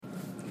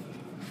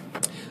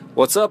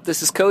What's up?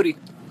 This is Cody.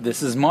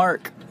 This is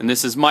Mark. And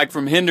this is Mike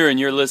from Hinder, and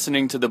you're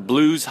listening to the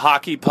Blues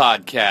Hockey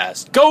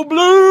Podcast. Go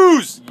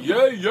Blues!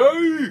 Yay,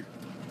 yay!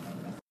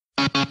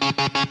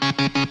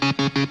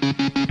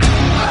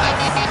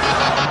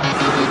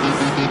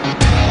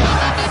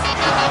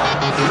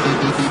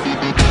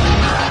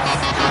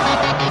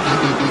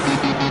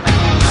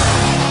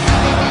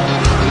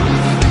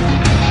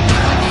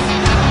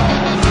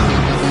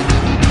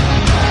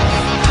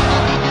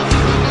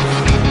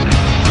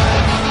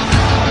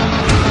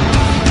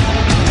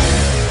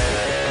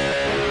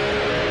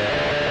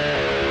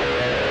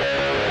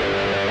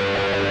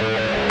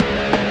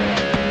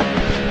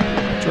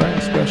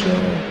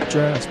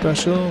 Draft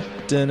special.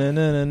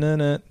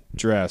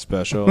 Draft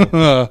special.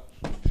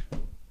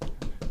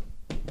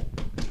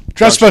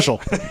 Draft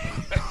special.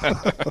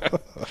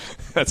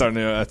 That's our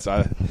new.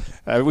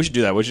 We should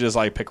do that. We should just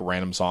like pick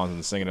random songs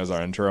and sing it as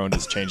our intro, and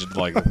just change it to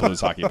like the Blues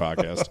Hockey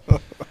Podcast. And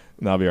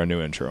that'll be our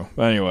new intro.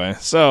 But anyway,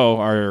 so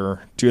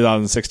our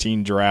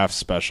 2016 draft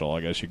special,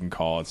 I guess you can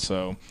call it.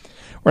 So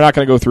we're not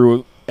going to go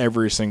through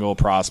every single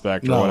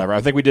prospect or whatever.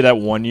 I think we did that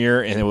one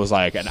year, and it was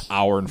like an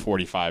hour and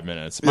 45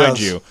 minutes. Mind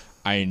you,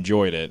 I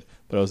enjoyed it,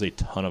 but it was a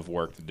ton of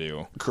work to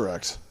do.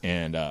 Correct.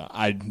 And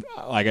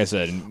like I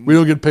said, we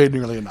don't get paid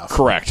nearly enough.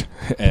 Correct.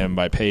 And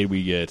by paid,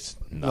 we get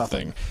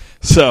nothing.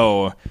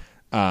 So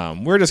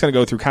we're just going to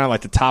go through kind of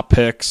like the top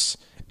picks.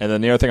 And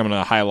then the other thing I'm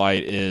going to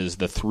highlight is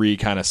the three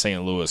kind of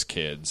St. Louis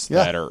kids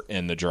that are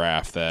in the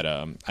draft that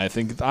I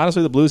think,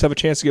 honestly, the Blues have a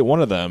chance to get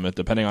one of them,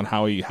 depending on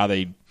how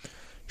they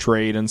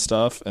trade and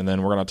stuff. And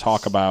then we're going to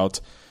talk about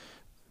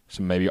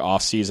some maybe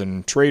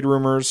off-season trade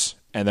rumors.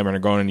 And then we're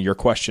going to go into your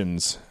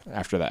questions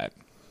after that.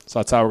 So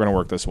that's how we're going to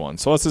work this one.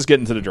 So let's just get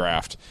into the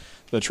draft.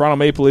 The Toronto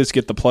Maple Leafs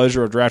get the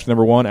pleasure of drafting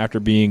number one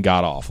after being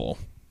god-awful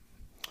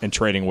and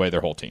trading away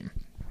their whole team.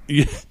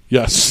 Yes.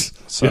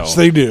 Yes,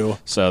 they do.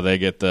 So they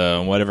get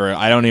the whatever.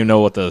 I don't even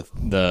know what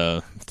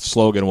the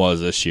slogan was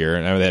this year.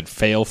 And they had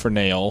fail for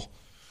nail.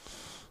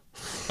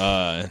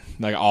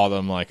 Like all of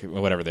them, like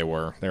whatever they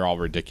were. They're all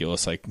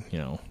ridiculous, like,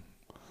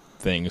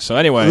 things. So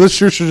anyway.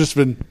 This year should have just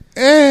been,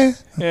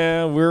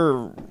 Yeah,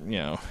 we're,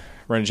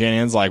 Brendan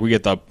Shanahan's like, we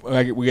get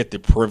the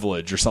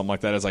privilege or something like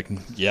that. It's like,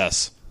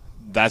 yes,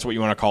 that's what you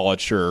want to call it,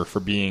 sure,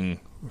 for being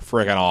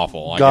freaking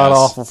awful. God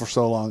awful for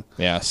so long.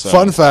 Yeah. So.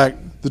 Fun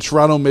fact: the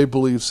Toronto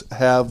Maple Leafs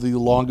have the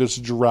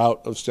longest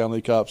drought of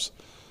Stanley Cups,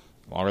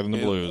 longer than the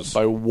Blues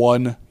by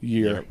 1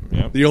 year.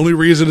 Yep. The only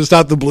reason it's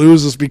not the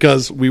Blues is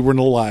because we weren't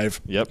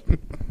alive. Yep,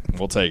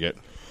 we'll take it.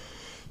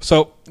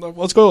 So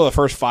let's go to the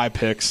first 5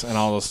 picks, and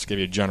I'll just give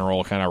you a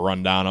general kind of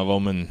rundown of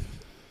them and.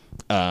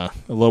 A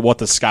little what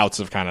the scouts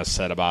have kind of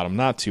said about him.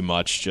 Not too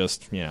much,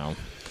 just,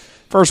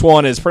 First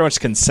one is pretty much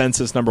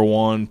consensus number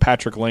one.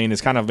 Patrick Lane has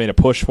kind of made a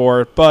push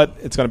for it, but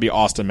it's going to be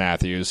Austin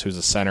Matthews, who's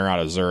a center out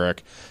of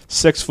Zurich.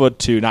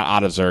 6'2", not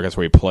out of Zurich, that's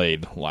where he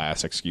played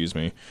last,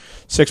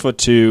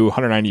 6'2",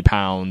 190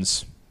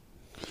 pounds.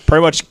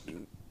 Pretty much.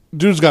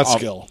 Dude's got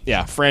skill.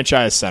 Yeah,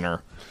 franchise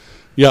center.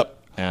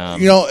 Yep.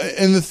 And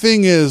the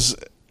thing is,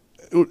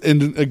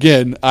 and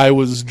again, I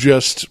was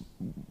just,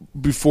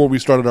 before we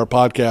started our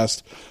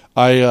podcast,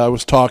 I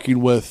was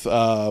talking with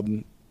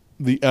the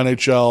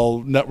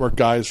NHL network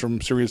guys from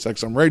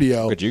SiriusXM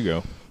Radio. Where'd you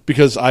go?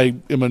 Because I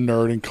am a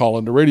nerd and call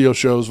into radio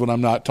shows when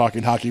I'm not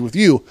talking hockey with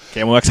you.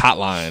 KMOX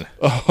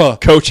Hotline.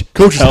 Coach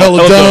is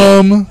hella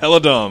dumb. Hella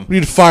dumb. We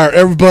need to fire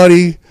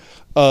everybody.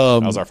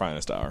 That was our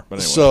finest hour. But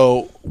anyway.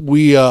 So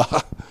we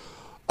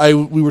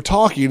were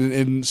talking,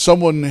 and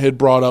someone had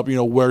brought up,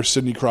 where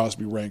Sidney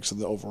Crosby ranks in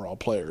the overall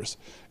players.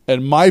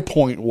 And my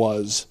point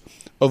was,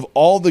 of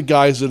all the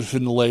guys that have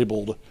been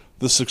labeled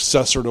the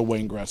successor to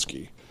Wayne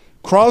Gretzky,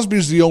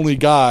 Crosby's the only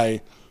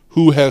guy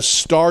who has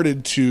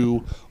started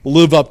to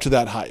live up to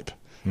that hype.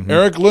 Mm-hmm.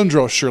 Eric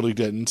Lindros surely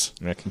didn't.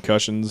 Yeah,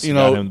 concussions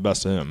got him the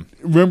best of him.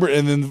 Remember,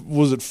 and then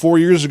was it 4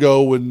 years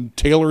ago when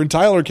Taylor and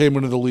Tyler came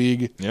into the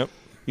league? Yep.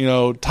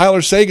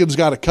 Tyler Sagan's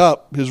got a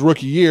cup his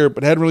rookie year,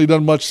 but hadn't really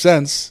done much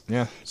since.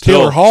 Yeah.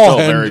 Taylor Hall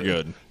still very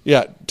good.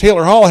 Yeah,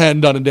 Taylor Hall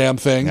hadn't done a damn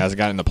thing. He hasn't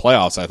gotten in the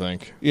playoffs, I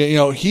think.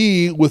 Yeah,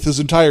 he, with his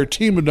entire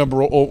team of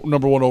number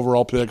one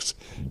overall picks,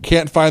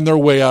 can't find their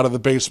way out of the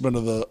basement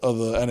of the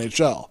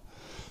NHL.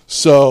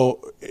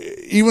 So,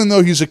 even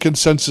though he's a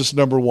consensus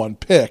number one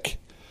pick,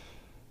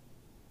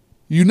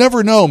 you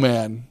never know,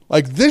 man.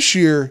 Like this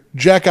year,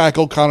 Jack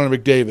Eichel, Connor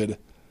McDavid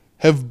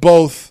have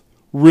both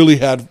really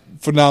had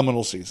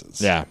phenomenal seasons.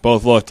 Yeah,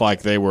 both looked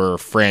like they were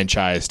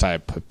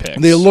franchise-type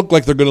picks. They look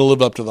like they're going to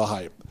live up to the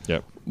hype.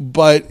 Yep.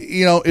 But,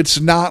 it's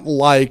not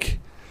like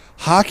 –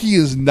 hockey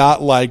is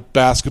not like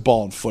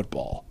basketball and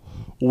football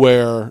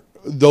where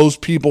those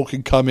people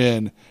can come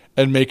in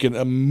and make an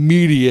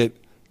immediate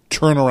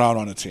turnaround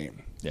on a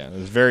team. Yeah,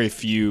 there's very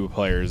few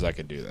players that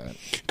could do that.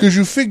 Because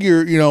you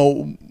figure,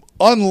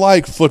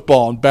 unlike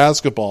football and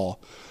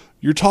basketball,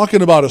 you're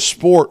talking about a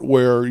sport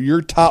where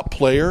your top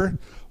player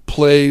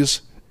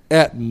plays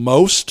at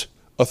most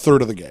a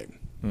third of the game.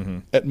 Mm-hmm.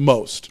 At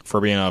most.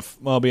 For being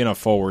a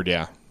forward,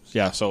 yeah.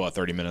 Yeah, so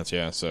 30 minutes,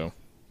 yeah. So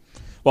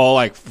Well,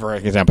 like, for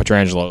example,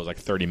 Petrangelo is like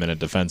 30-minute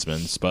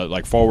defensemen, but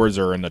like forwards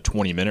are in the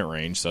 20-minute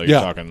range, so you're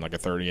talking like a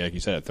 30, like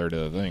you said, a third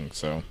of the thing.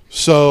 So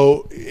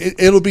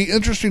it'll be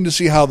interesting to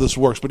see how this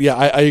works. But yeah,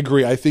 I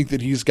agree. I think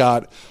that he's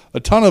got a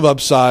ton of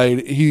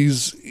upside.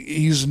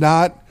 He's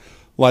not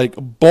like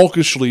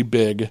bulkishly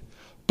big,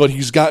 but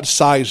he's got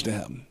size to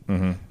him.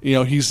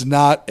 Mm-hmm. He's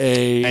not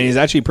and he's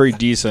actually pretty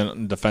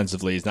decent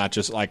defensively. He's not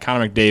just like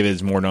Connor McDavid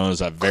is more known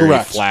as a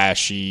very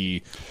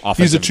flashy offensive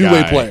He's a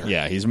two-way guy. player.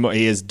 Yeah,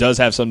 does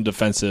have some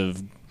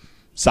defensive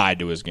side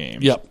to his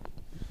game. Yep.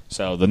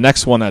 So the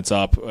next one that's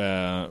up,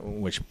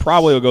 which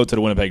probably will go to the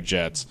Winnipeg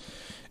Jets,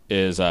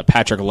 is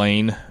Patrick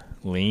Lane.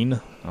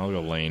 I'll go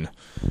Lane.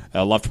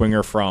 A left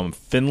winger from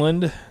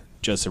Finland,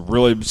 just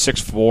really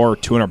 6'4",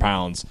 200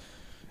 pounds.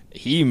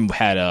 He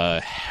had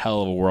a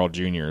hell of a World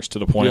Juniors to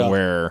the point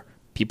where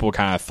people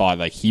kind of thought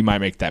like he might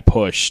make that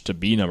push to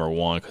be number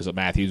one because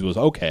Matthews was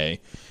okay. It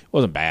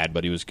wasn't bad,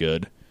 but he was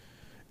good.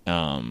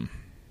 But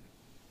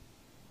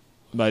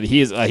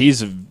he's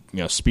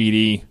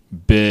speedy,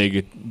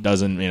 big,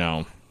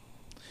 doesn't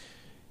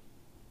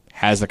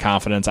has the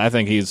confidence. I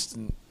think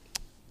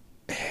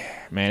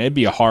it'd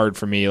be hard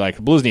for me. Like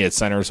the Blues needed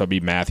center, so it'd be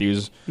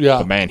Matthews. Yeah,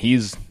 but man,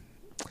 he's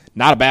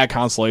not a bad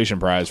consolation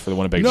prize for the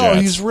Winnipeg Jets. No,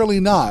 he's really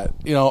not.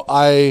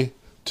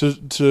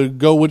 To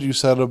go what you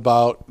said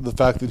about the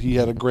fact that he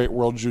had a great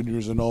World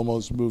Juniors and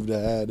almost moved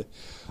ahead,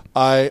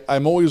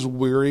 I'm always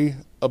weary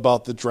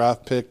about the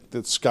draft pick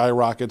that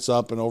skyrockets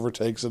up and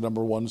overtakes the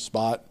number one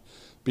spot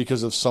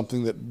because of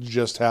something that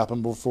just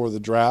happened before the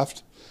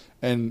draft.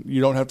 And you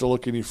don't have to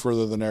look any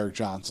further than Eric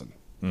Johnson.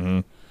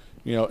 Mm-hmm.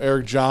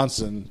 Eric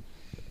Johnson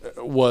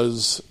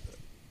was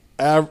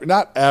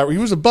not average.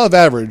 He was above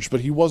average,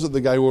 but he wasn't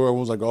the guy who everyone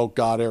was like, "Oh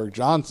God, Eric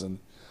Johnson,"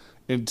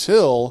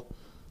 until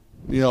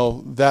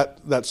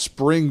that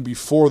spring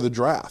before the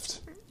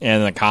draft.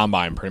 And the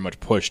combine pretty much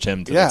pushed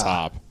him to the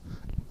top.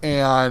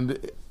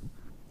 And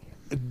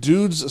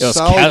dude's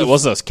it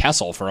was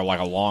Kessel for like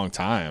a long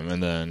time,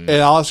 and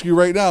I'll ask you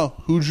right now,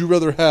 who'd you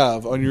rather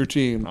have on your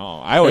team?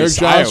 Eric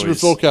Johnson or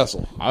Phil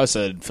Kessel? I always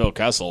said Phil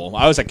Kessel.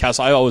 I always said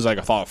Kessel. I always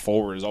thought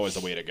forward is always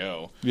the way to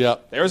go. Yeah,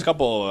 there was a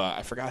couple.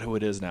 I forgot who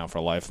it is now for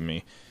the life of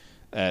me.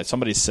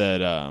 Somebody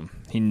said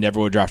he never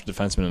would draft a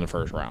defenseman in the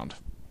first round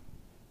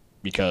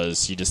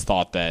because he just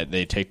thought that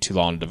they'd take too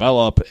long to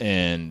develop,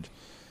 and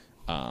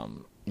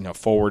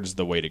forward's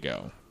the way to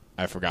go.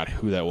 I forgot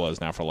who that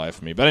was now for the life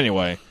of me, but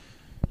anyway.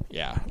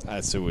 Yeah,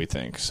 that's who we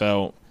think.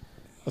 So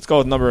let's go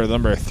with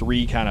number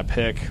 3 kind of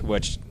pick,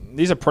 which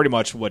these are pretty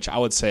much, which I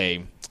would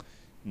say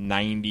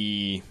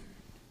 98%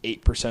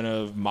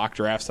 of mock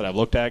drafts that I've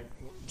looked at.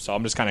 So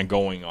I'm just kind of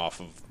going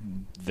off of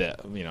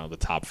the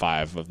top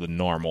 5 of the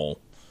normal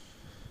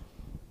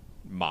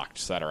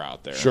mocks that are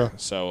out there. Sure.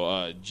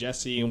 So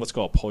Jesse, let's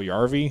go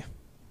Puljujärvi,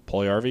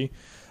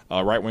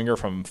 right winger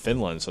from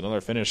Finland. So another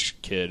Finnish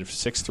kid,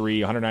 6'3",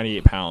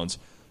 198 pounds,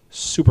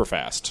 super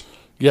fast.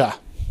 Yeah.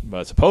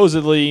 But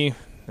supposedly,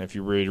 if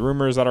you read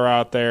rumors that are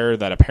out there,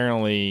 that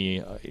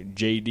apparently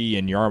JD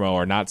and Jarmo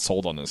are not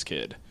sold on this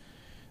kid.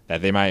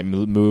 That they might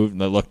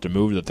look to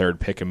move the 3rd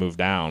pick and move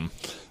down.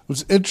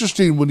 It's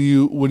interesting when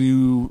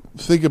you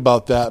think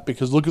about that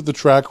because look at the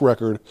track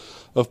record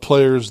of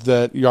players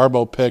that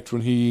Jarmo picked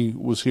when he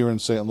was here in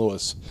St.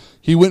 Louis.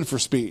 He went for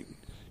speed.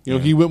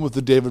 He went with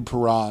the David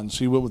Perrons.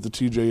 He went with the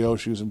TJ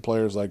Oshis and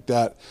players like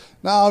that.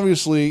 Now,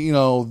 obviously,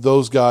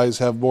 those guys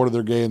have more to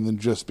their game than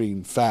just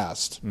being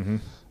fast. Mm-hmm.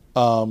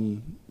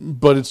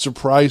 But it's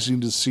surprising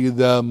to see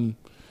them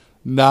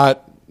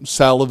not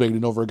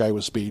salivating over a guy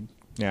with speed.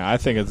 Yeah, I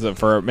think it's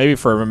maybe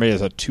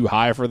it's too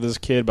high for this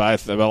kid,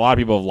 but a lot of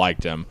people have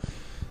liked him.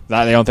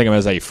 They don't think of him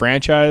as a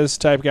franchise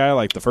type guy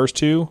like the first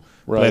two,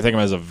 right. But they think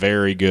of him as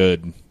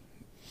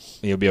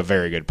he'll be a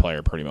very good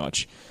player pretty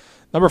much.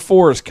 Number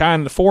 4 is 4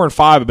 and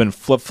 5 have been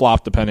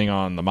flip-flopped depending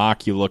on the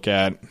mock you look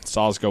at.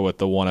 So I'll go with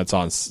the one that's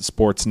on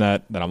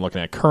Sportsnet that I'm looking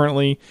at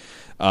currently.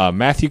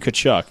 Matthew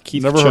Tkachuk,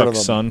 Keith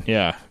Tkachuk's son.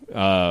 Yeah.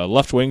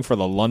 Left wing for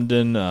the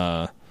London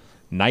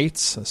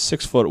Knights,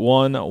 6'1",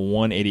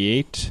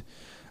 188.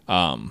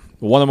 Won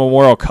the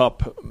Memorial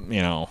Cup,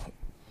 and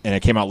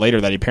it came out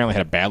later that he apparently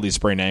had a badly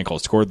sprained ankle.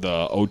 Scored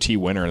the OT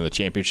winner in the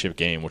championship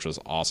game, which was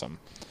awesome.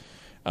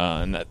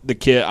 And the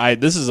kid,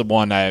 this is the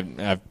one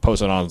I've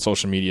posted on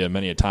social media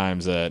many a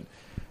times that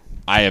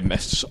I am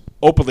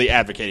openly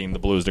advocating the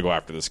Blues to go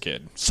after this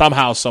kid.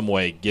 Somehow, some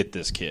way, get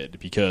this kid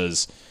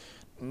because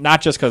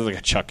not just because of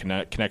the Chuck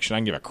connection. I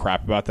can give a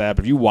crap about that.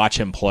 But if you watch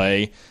him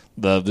play,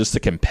 just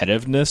the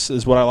competitiveness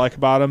is what I like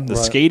about him. The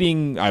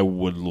skating, I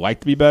would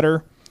like to be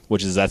better,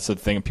 that's the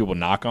thing people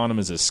knock on him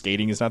is his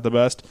skating is not the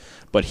best.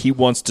 But he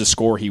wants to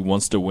score. He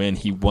wants to win.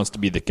 He wants to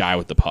be the guy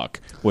with the puck,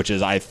 which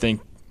is, I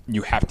think,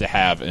 you have to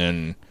have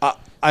in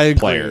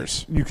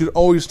players. You could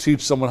always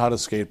teach someone how to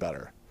skate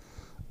better.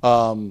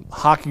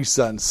 Hockey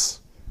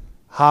sense,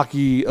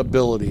 hockey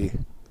ability,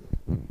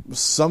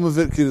 some of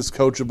it is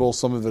coachable,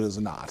 some of it is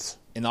not.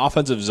 In the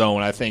offensive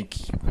zone, I think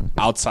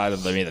outside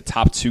of the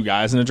top 2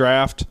 guys in the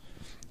draft,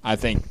 I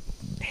think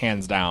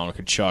hands down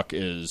Tkachuk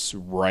is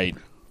right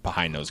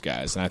behind those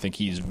guys. And I think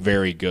he's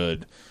very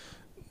good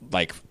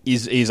like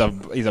he's a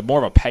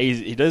more of a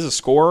he does a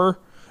scorer,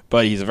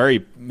 but he's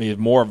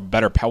more of a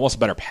better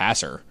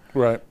passer.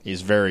 Right.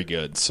 He's very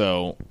good.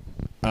 So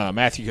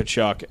Matthew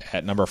Tkachuk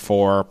at number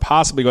 4,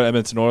 possibly go to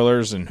Edmonton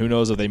Oilers, and who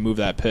knows if they move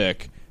that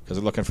pick because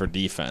they're looking for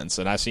defense.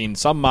 And I've seen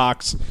some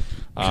mocks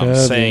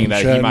saying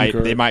that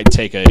they might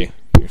take a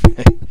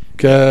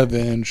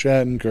Kevin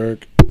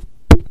Shattenkirk.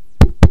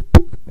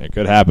 It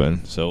could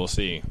happen, so we'll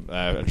see.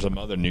 Some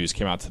other news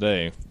came out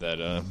today that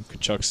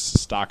Tkachuk's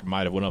stock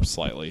might have went up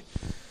slightly.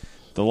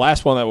 The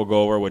last one that we'll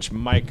go over, which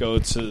might go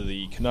to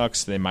the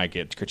Canucks, they might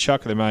get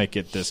Tkachuk. They might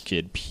get this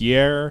kid,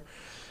 Pierre-Luc.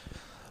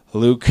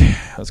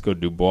 Let's go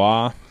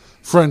Dubois.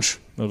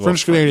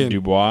 French-Canadian.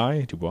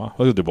 Dubois. Let's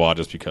go Dubois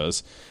just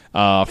because.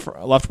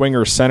 Left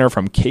winger center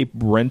from Cape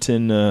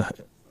Breton, and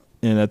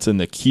that's in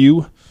the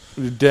Q.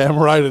 You're damn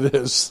right it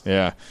is.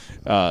 Yeah.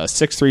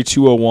 6'3",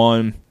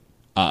 201.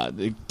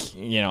 In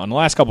the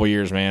last couple of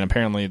years, man,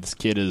 apparently this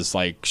kid is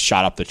like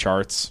shot up the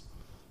charts.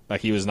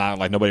 Like he was not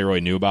like nobody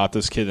really knew about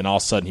this kid, and all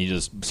of a sudden he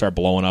just started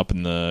blowing up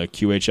in the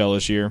QHL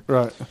this year.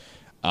 Right.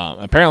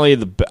 Apparently,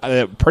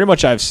 pretty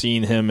much I've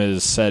seen him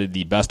as said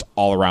the best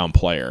all around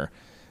player.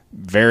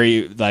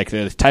 Very like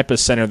the type of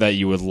center that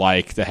you would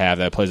like to have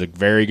that plays a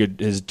very good.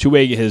 His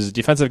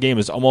defensive game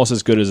is almost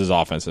as good as his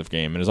offensive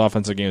game, and his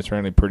offensive game is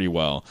apparently pretty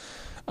well.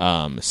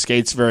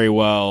 Skates very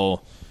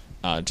well.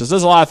 Just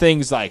does a lot of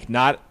things like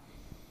not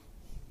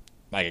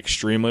like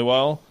extremely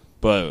well,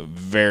 but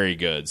very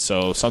good.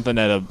 So something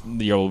that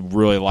you'll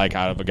really like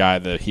out of a guy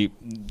that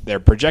they're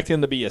projecting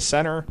him to be a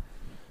center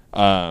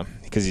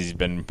because he's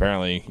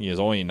only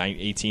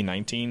 18,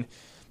 19,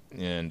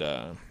 and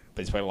but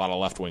he's played a lot of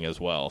left wing as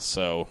well.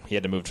 So he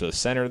had to move to the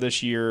center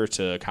this year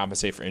to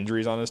compensate for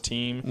injuries on his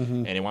team,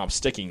 and he wound up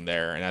sticking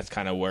there, and that's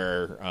kind of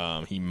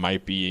where he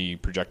might be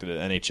projected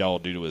at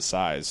NHL due to his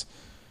size.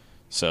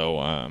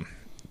 So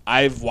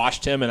I've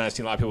watched him, and I've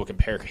seen a lot of people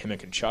compare him and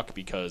Tkachuk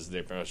because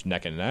they're pretty much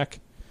neck and neck.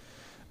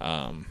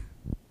 I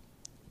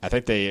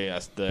think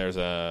there's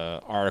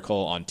an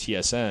article on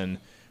TSN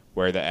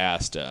where they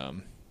asked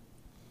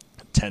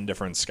 10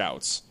 different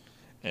scouts,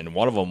 and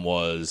one of them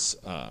was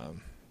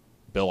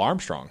Bill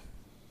Armstrong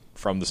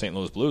from the St.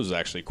 Louis Blues was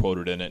actually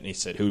quoted in it, and he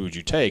said, "Who would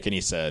you take?" And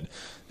he said,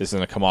 "This is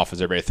going to come off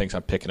as everybody thinks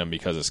I'm picking him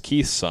because it's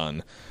Keith's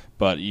son,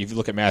 but if you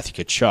look at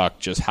Matthew Tkachuk,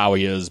 just how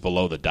he is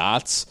below the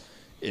dots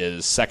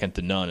is second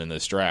to none in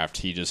this draft.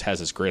 He just has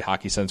this great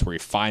hockey sense where he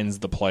finds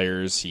the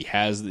players,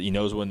 he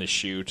knows when to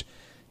shoot."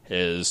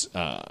 His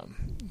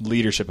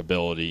leadership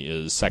ability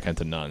is second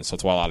to none. So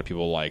that's why a lot of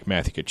people like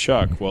Matthew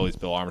Tkachuk. Well, at least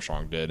Bill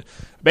Armstrong did.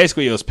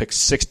 Basically, it was picked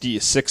 6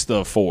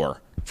 to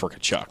 4 for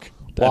Tkachuk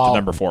at the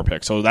number 4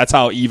 pick. So that's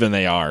how even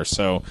they are.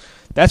 So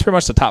that's pretty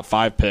much the top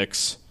 5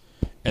 picks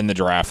in the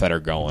draft that are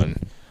going.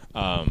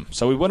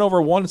 So we went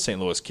over one St.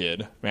 Louis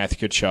kid,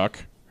 Matthew Tkachuk,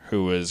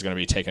 who is going to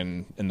be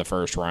taken in the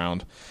first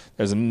round.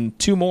 There's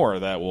 2 more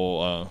that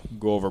we'll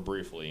go over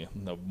briefly.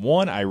 The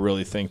one I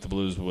really think the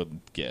Blues would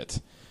get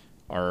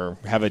or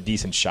have a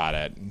decent shot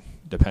at,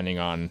 depending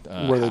on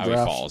how he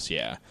falls.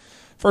 Yeah.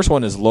 First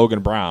one is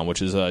Logan Brown,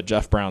 which is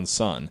Jeff Brown's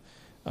son,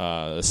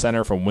 the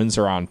center from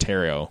Windsor,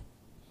 Ontario.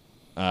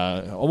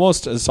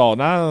 Almost as tall,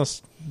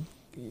 not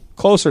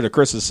closer to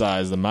Chris's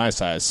size than my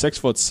size.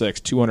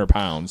 6'6", 200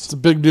 pounds. It's a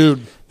big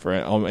dude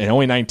and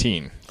only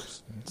 19.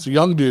 It's a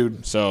young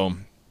dude. So,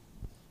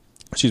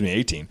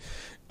 18.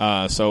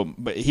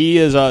 But he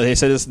is. They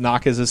said his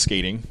knock is his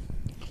skating.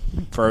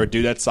 For a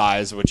dude that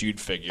size, which you'd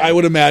figure. I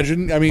would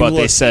imagine. I mean, but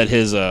they said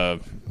his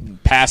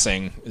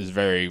passing is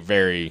very,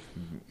 very.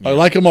 I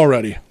like him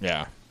already.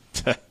 Yeah,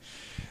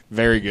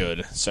 very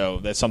good. So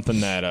that's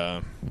something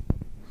that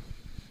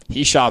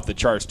he shot the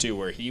charts too,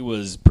 where he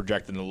was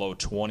projected in the low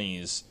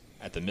 20s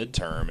at the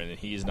midterm, and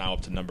he's now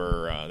up to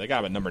number. They got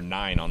him at number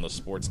 9 on the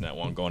Sportsnet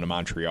one, going to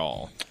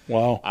Montreal.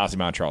 Wow. Obviously,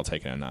 Montreal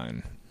taking a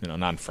 9.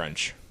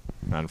 Non-French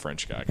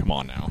guy. Come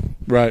on now.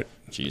 Right.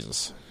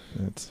 Jesus.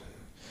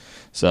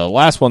 So the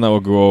last one that we'll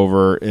go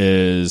over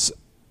is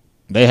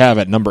they have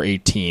at number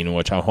 18,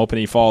 which I'm hoping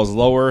he falls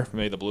lower.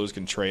 Maybe the Blues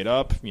can trade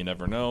up. You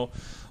never know.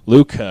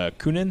 Luke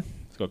Kunin.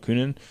 Let's go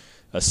Kunin.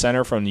 A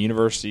center from the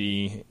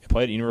University.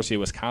 Played at the University of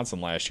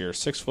Wisconsin last year.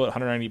 6 foot,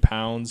 190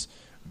 pounds.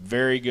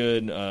 Very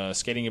good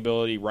skating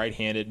ability.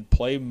 Right-handed.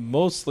 Play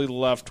mostly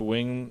left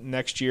wing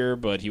next year,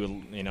 but he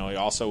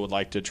also would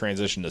like to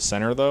transition to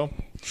center though.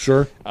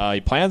 Sure. He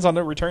plans on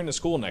returning to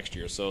school next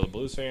year, so the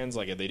Blues fans,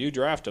 if they do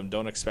draft him,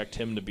 don't expect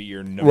him to be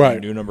your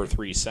new number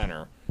 3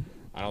 center.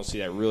 I don't see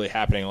that really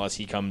happening unless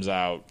he comes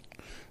out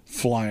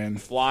flying,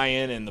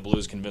 and the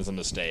Blues convince him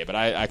to stay. But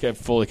I could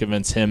fully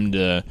convince him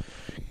to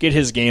get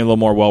his game a little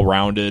more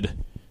well-rounded.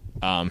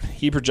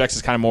 He projects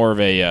as kind of more of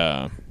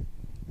a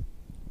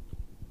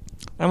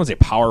I wouldn't say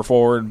power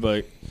forward,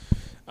 but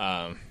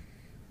I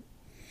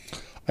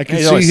can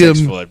see him.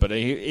 6 foot, but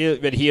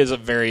he is a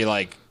very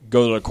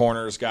go to the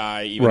corners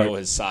guy, even though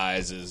his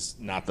size is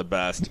not the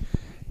best.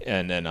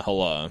 And then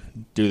he'll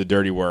do the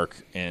dirty work,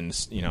 and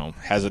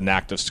has a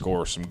knack to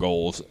score some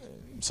goals.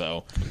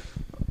 So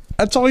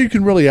that's all you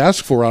can really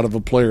ask for out of a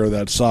player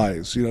that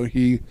size.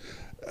 He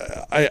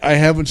I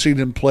haven't seen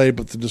him play,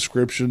 but the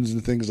descriptions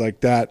and things like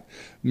that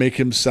make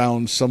him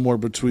sound somewhere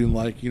between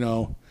I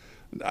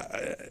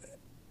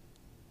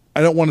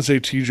don't want to say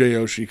TJ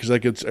Oshie because that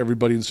gets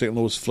everybody in St.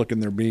 Louis flicking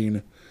their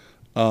bean.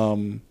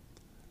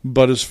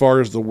 But as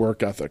far as the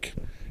work ethic,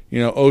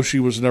 Oshie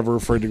was never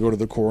afraid to go to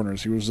the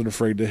corners. He wasn't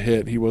afraid to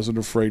hit. He wasn't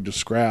afraid to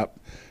scrap.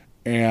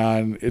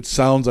 And it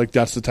sounds like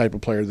that's the type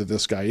of player that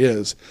this guy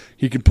is.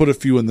 He can put a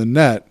few in the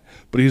net,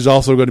 but he's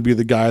also going to be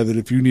the guy that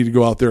if you need to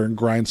go out there and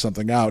grind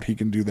something out, he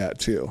can do that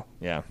too.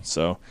 Yeah,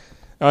 so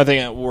I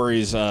think that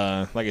worries,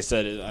 like I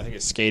said, I think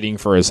his skating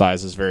for his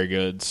size is very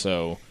good,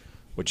 so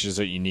which is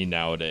what you need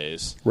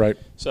nowadays. Right.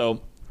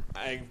 So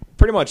I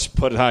pretty much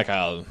put like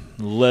a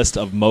list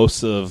of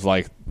most of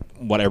like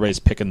what everybody's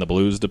picking the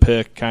Blues to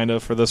pick kind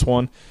of for this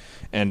one.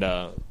 And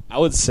I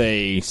would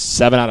say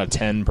 7 out of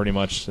 10 pretty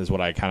much is what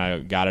I kind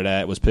of got it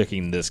at, was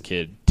picking this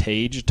kid,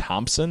 Tage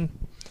Thompson.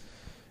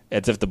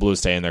 It's if the Blues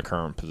stay in their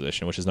current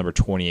position, which is number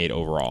 28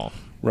 overall.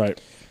 Right.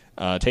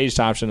 Tage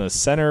Thompson, a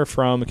center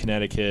from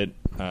Connecticut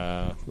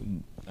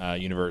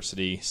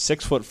University,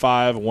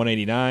 6'5",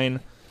 189.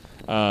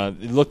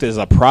 It looked as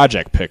a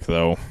project pick,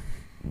 though.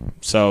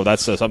 So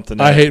that's something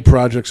that I hate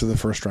projects in the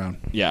first round.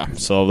 Yeah,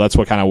 so that's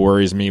what kind of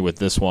worries me with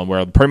this one,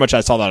 where pretty much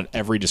I saw that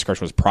every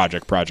description was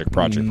project.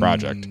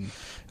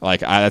 Like,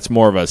 that's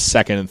more of a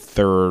second,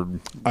 third.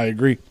 I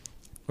agree.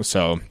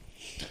 So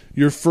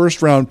your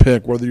first round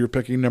pick, whether you're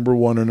picking number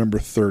 1 or number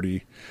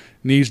 30,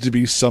 needs to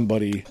be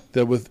somebody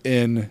that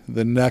within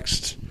the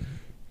next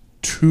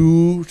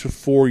 2 to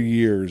 4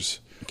 years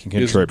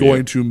is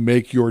going to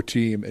make your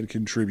team and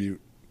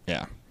contribute.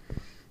 Yeah.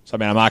 So, I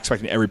mean, I'm not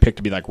expecting every pick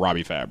to be like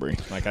Robbie Fabry.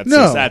 Like,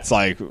 that's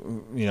like,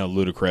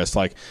 ludicrous.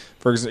 Like,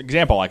 for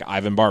example, like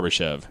Ivan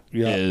Barbashev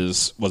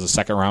was a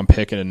second-round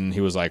pick, and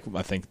he was like,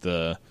 I think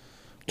 2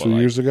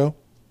 years ago?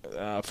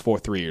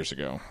 3 years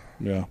ago.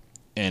 Yeah.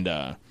 And,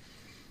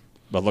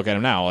 but look at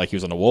him now. Like, he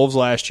was on the Wolves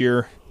last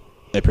year.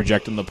 They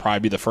project him to probably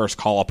be the first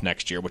call-up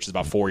next year, which is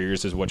about 4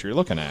 years is what you're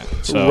looking at.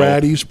 So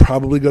Ratty's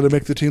probably going to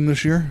make the team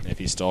this year. If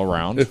he's still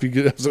around. I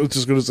was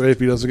just going to say if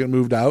he doesn't get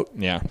moved out.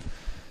 Yeah.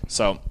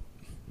 So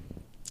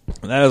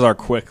that is our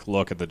quick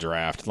look at the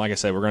draft. Like I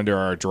said, we're going to do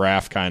our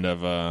draft kind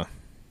of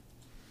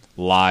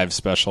live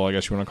special, I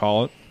guess you want to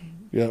call it.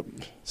 Yep.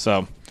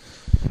 So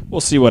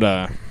we'll see what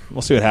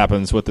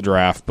happens with the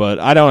draft, but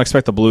I don't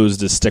expect the Blues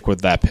to stick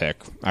with that pick.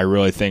 I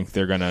really think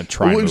they're going to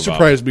try and move up. It wouldn't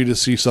surprise me to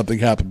see something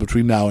happen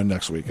between now and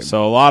next weekend.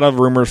 So a lot of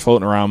rumors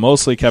floating around,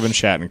 mostly Kevin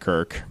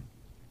Shattenkirk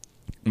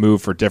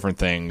moved for different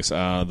things.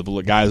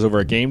 The guys over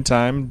at Game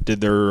Time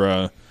did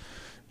their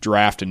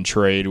draft and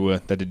trade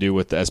that to do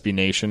with the SB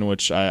Nation,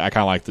 which I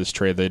kind of like this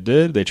trade they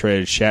did. They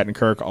traded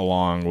Shattenkirk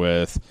along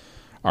with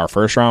our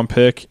first-round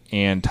pick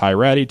and Ty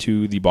Ratty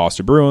to the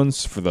Boston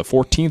Bruins for the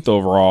 14th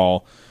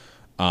overall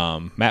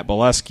Matt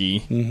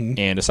Bolesky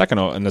and the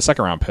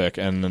second-round pick.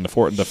 And then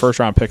the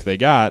first-round pick they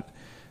got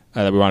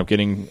that we wound up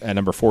getting at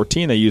number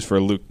 14, they used for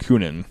Luke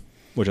Kunin,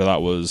 which I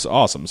thought was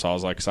awesome. So I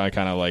was like,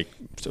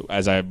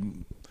 as I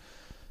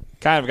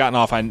kind of gotten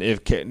off on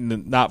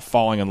not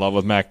falling in love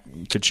with Matt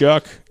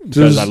Tkachuk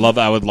because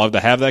I would love to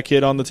have that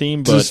kid on the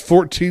team. But does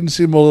 14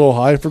 seem a little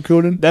high for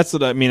Kunin? That's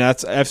what I mean.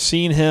 I've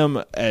seen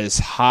him as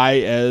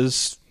high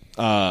as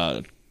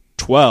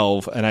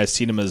 12, and I've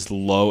seen him as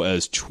low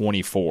as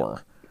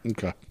 24.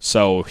 Okay.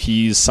 So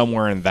he's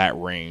somewhere in that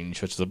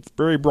range, which is a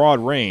very broad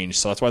range.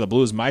 So that's why the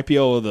Blues might be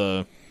able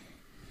to.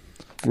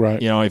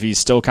 Right. If he's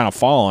still kind of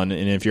falling,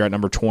 and if you're at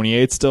number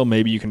 28 still,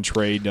 maybe you can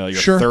trade your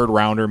third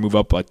rounder, move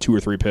up like 2 or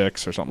 3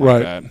 picks or something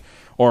like that.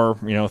 Or,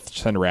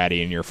 send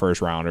Ratty in your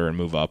first rounder and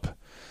move up.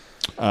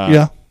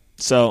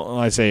 So,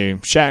 I say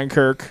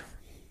Shattenkirk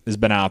has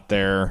been out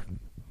there.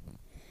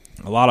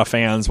 A lot of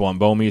fans want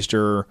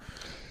Bouwmeester.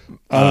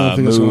 I don't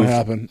think that's going to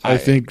happen.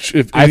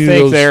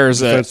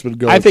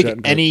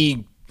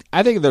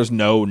 I think there's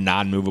no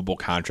non-movable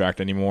contract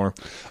anymore.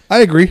 I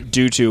agree.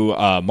 Due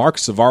to Mark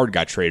Savard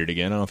got traded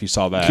again. I don't know if you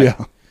saw that.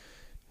 Yeah.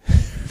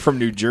 From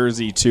New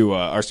Jersey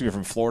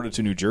from Florida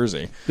to New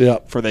Jersey. Yeah.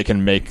 For they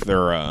can make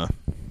their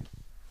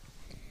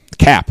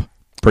cap,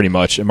 pretty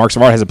much. And Mark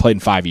Savard hasn't played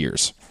in 5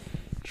 years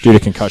due to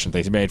concussion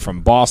things. He made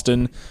from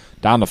Boston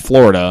down to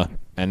Florida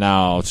and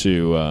now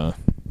to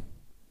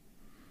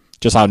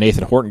just how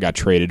Nathan Horton got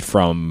traded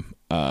from,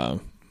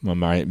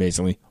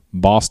 amazingly,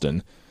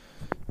 Boston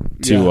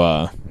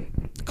to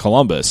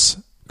Columbus,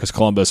 because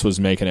Columbus was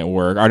making it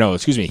work. Or no,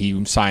 excuse me, he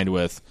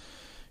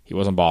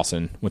wasn't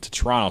Boston, went to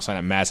Toronto, signed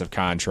a massive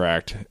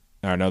contract.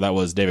 Or no, that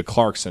was David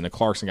Clarkson. And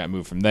Clarkson got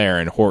moved from there,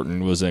 and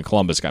Horton was in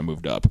Columbus, got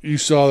moved up. You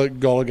saw that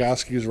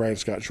Goligoski's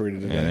rights got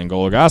traded today. And then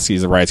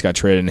Goligoski's rights got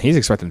traded, and he's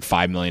expecting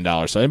 $5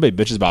 million. So anybody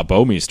bitches about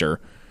Bouwmeester,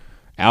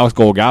 Alex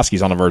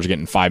Goligoski's on the verge of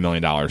getting $5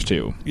 million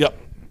too. Yep.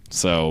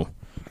 So,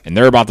 and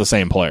they're about the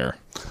same player.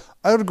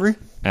 I would agree.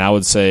 And I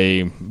would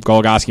say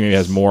Goligoski maybe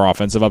has more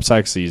offensive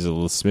upside because he's a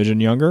little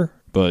smidgen younger,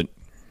 but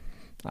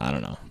I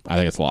don't know. I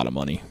think it's a lot of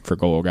money for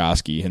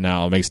Goligoski, and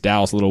now it makes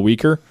Dallas a little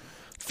weaker.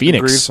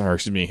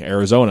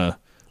 Arizona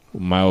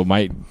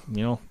might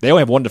they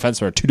only have one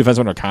defenseman or 2 defensemen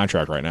under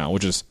contract right now,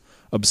 which is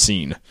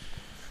obscene.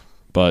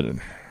 But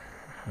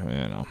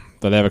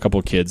but they have a couple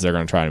of kids they're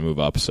going to try to move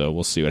up, so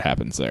we'll see what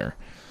happens there.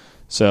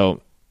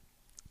 So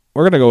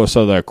we're going to go with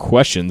some of the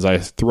questions I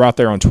threw out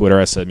there on Twitter.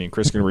 I said me and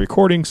Chris are going to be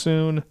recording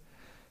soon.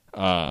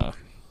 So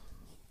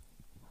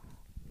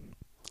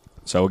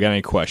we'll get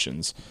any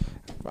questions.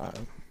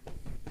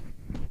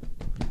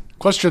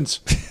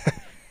 Questions.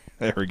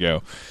 There we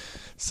go.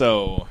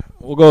 So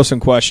we'll go with some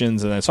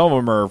questions, and then some of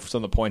them are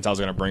some of the points I was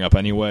going to bring up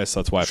anyway, so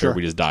that's why I figured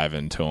we just dive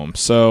into them.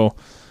 So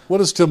what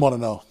does Tim want to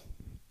know?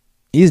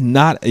 He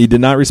did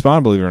not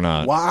respond, believe it or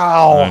not.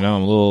 Wow. I know,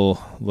 I'm a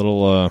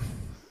little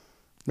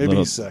maybe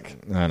he's sick.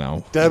 I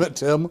know. Damn it,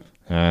 Tim.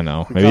 I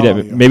know. Maybe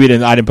he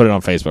didn't. I didn't put it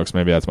on Facebook, so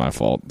maybe that's my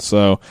fault.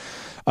 So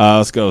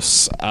let's go.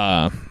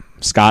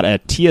 Scott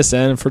at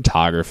TSN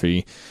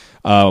Photography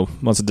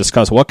wants to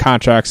discuss what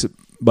contracts,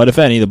 but if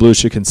any, the Blues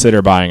should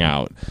consider buying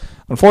out.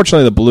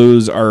 Unfortunately, the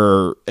Blues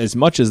are, as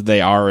much as they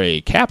are a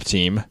cap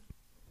team,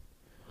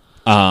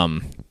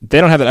 they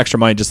don't have that extra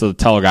money just to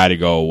tell a guy to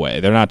go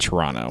away. They're not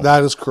Toronto.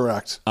 That is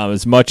correct.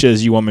 As much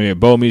as you want maybe a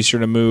Bouwmeester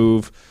to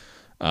move,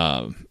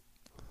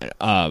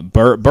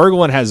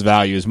 Berglund has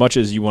value. As much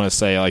as you want to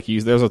say, like,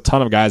 there's a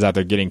ton of guys out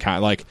there getting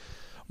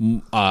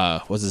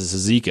what's this,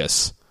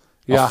 Zizekas,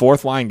 a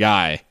fourth line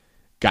guy,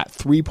 got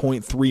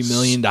 $3.3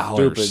 million.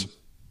 Stupid.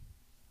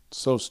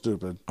 So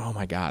stupid. Oh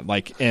my god!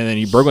 And then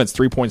Berglund's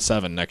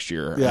 3.7 next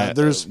year. Yeah,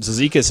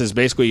 Zizekas is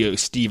basically a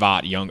Steve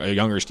Ott, a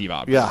younger Steve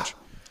Ott. Yeah.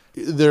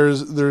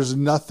 There's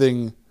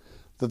nothing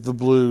that the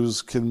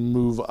Blues can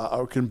move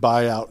or can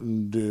buy out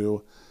and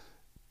do.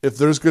 If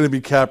there's going to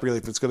be cap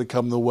relief, it's going to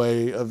come the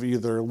way of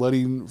either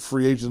letting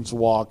free agents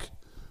walk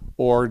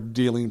or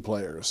dealing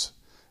players.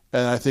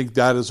 And I think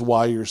that is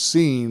why you're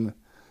seeing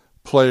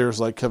players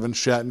like Kevin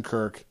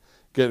Shattenkirk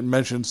get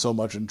mentioned so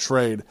much in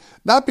trade.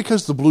 Not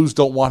because the Blues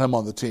don't want him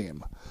on the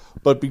team,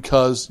 but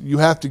because you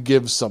have to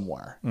give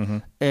somewhere. Mm-hmm.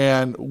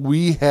 And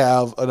we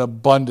have an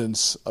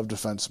abundance of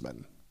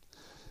defensemen.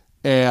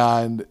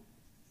 And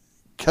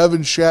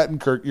Kevin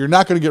Shattenkirk, you're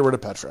not going to get rid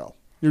of Petro.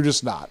 You're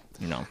just not.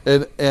 No.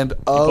 And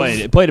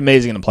he played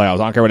amazing in the playoffs.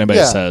 I don't care what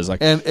anybody says.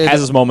 And has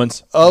his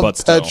moments, but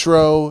still.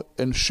 Petro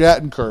and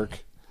Shattenkirk,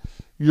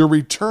 your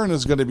return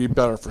is going to be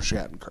better for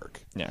Shattenkirk.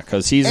 Yeah,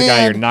 because he's the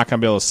guy you're not going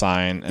to be able to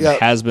sign, and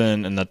has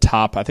been in the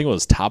top, I think it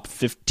was top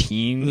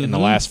 15 in the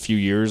last few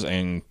years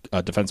in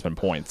defenseman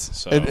points.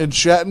 So. And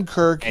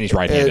Shattenkirk and he's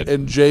right-handed.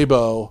 And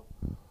Jabo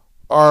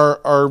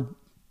are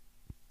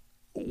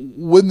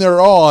when they're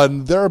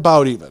on, they're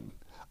about even.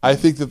 I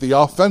think that the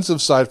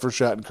offensive side for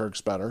Shattenkirk's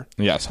better.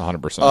 Yes,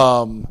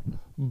 100%.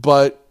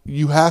 But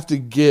you have to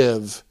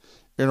give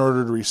in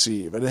order to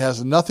receive. And it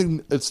has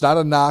nothing, it's not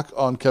a knock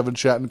on Kevin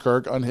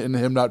Shattenkirk on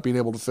him not being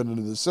able to fit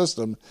into the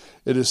system.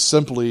 It is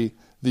simply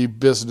the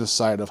business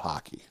side of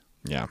hockey.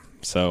 Yeah.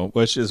 So,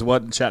 which is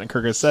what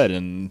Shattenkirk has said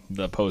in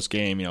the post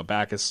game,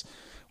 Backus,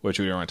 which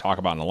we were going to talk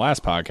about in the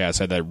last podcast,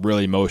 had that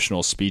really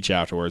emotional speech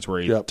afterwards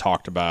where he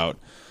talked about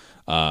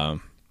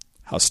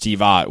how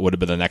Steve Ott would have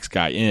been the next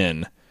guy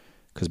in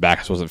because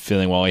Backus wasn't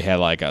feeling well. He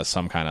had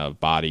some kind of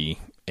body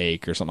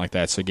ache or something like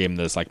that. So he gave him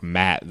this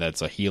mat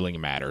that's a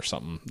healing mat or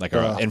something, like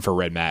an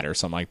infrared mat or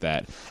something like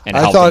that. And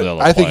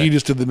I think he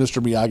just did the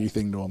Mr. Miyagi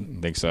thing to him.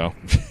 I think so.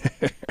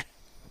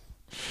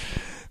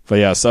 But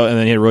yeah, so and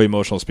then he had a really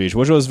emotional speech,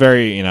 which was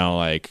very,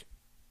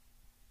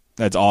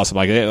 that's awesome.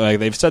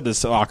 They've said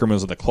this locker room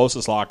is the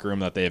closest locker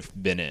room that they've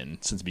been in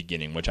since the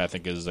beginning, which I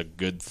think is a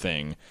good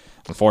thing.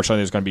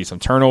 Unfortunately, there's going to be some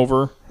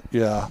turnover.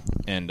 Yeah.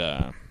 And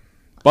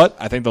but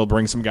I think they'll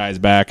bring some guys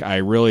back. I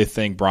really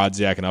think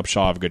Brodziak and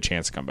Upshaw have a good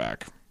chance to come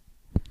back.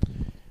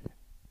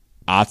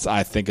 Otts,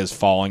 I think, is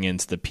falling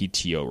into the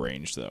PTO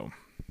range, though.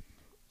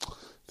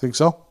 Think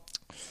so?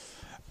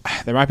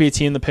 There might be a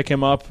team to pick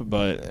him up,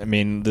 but,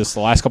 the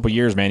last couple of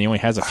years, man, he only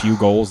has a few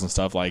goals and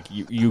stuff.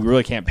 You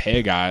really can't pay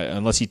a guy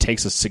unless he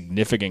takes a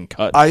significant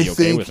cut to be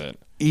okay with it.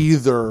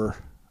 Either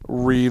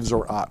Reeves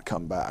or Ott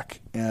come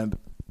back. And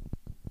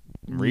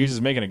Reeves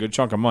is making a good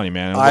chunk of money,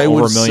 man.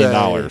 Over $1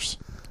 million.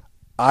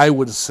 I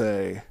would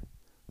say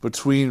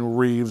between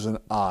Reeves and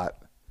Ott,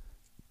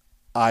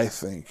 I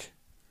think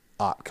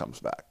Ott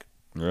comes back.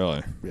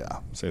 Really?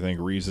 Yeah. So I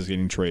think Reeves is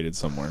getting traded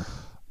somewhere.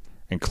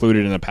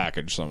 Included in a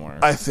package somewhere.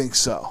 I think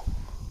so.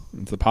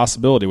 It's a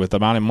possibility with the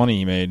amount of money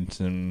he made,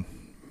 and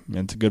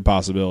it's a good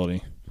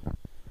possibility.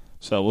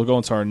 So we'll go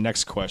into our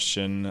next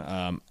question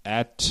I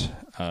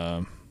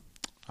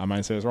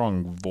might say this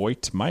wrong,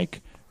 Voigt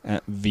Mike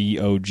at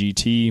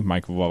VOGT,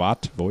 Mike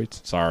Voigt,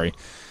 sorry.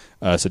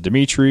 So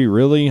Dimitri,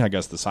 really? I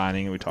guess the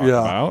signing we talked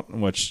about,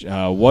 which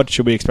what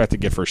should we expect to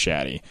get for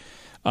Shatty?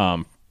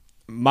 The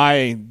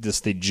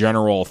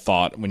general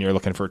thought when you're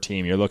looking for a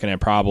team, you're looking at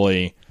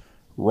probably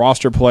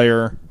roster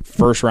player,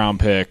 first round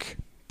pick,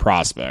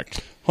 prospect.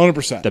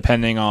 100%.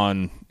 Depending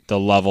on the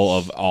level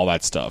of all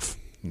that stuff.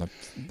 The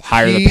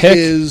higher the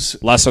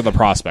pick, lesser the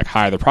prospect.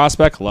 Higher the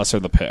prospect, lesser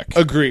the pick.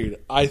 Agreed.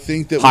 I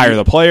think that higher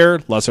the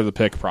player, lesser the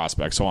pick,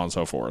 prospect, so on and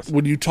so forth.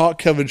 When you talk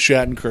Kevin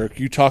Shattenkirk,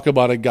 you talk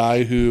about a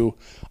guy who,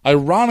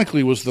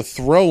 ironically, was the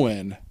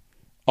throw-in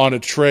on a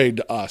trade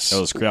to us. It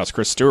was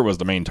Chris Stewart was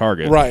the main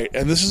target. Right,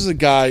 and this is a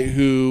guy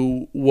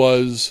who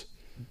was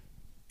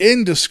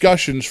in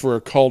discussions for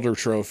a Calder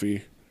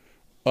Trophy,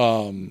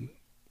 or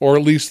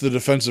at least the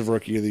Defensive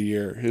Rookie of the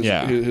Year,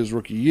 his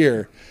rookie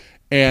year.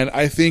 And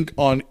I think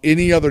on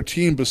any other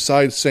team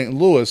besides St.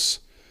 Louis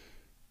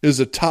is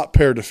a top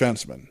pair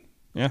defenseman.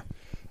 Yeah.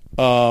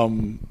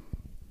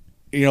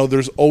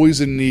 There's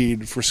always a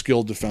need for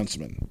skilled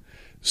defensemen.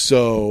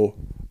 So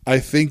I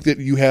think that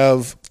you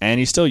have, and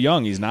he's still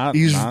young. He is young.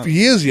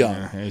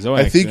 Yeah,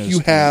 I think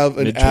you have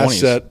an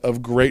asset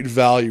of great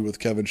value with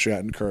Kevin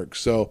Shattenkirk.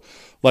 So,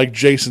 like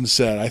Jason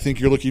said, I think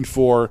you're looking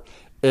for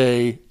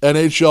a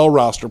NHL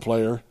roster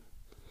player.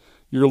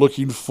 You're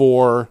looking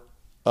for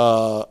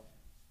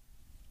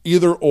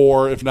either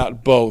or, if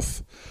not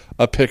both,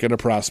 a pick and a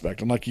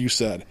prospect. And like you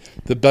said,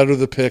 the better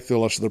the pick, the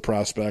less of the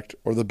prospect,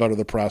 or the better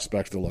the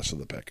prospect, the less of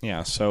the pick.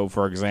 Yeah, so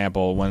for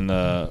example, when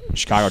the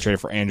Chicago traded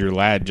for Andrew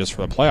Ladd just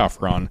for the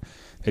playoff run,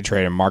 they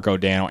traded Marco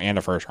Dano and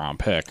a first-round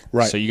pick.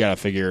 Right. So you got to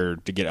figure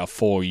to get a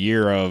full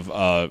year of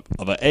a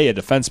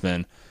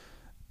defenseman,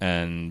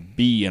 and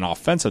B, an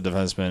offensive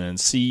defenseman, and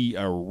C,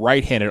 a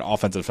right-handed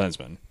offensive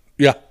defenseman.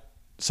 Yeah.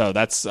 So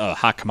that's a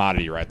hot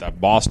commodity right there.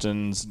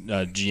 Boston's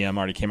GM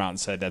already came out and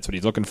said that's what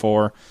he's looking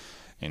for,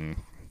 and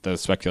the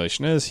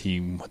speculation is he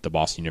went to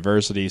Boston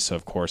University, so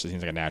of course it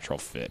seems like a natural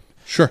fit.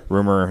 Sure.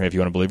 Rumor, if you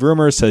want to believe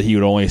rumors, said he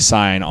would only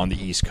sign on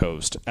the East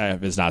Coast.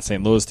 If it's not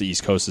St. Louis, the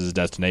East Coast is his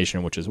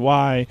destination, which is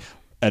why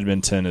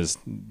Edmonton is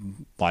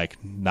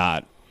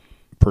not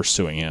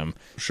pursuing him.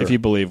 Sure. If you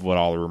believe what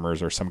all the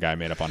rumors are, some guy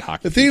made up on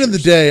hockey. At the end of the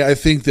day, I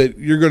think that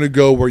you're going to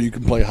go where you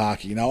can play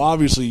hockey. Now,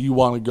 obviously, you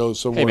want to go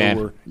somewhere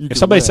where you can if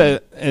somebody win.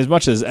 said, as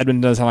much as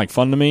Edmonton doesn't sound like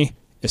fun to me,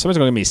 if somebody's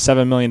going to give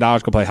me $7 million to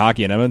go play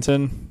hockey in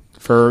Edmonton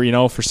for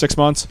 6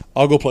 months,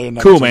 I'll go play in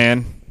Edmonton. Cool,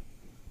 man.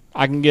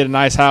 I can get a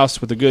nice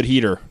house with a good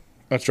heater.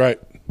 That's right.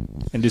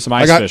 And do some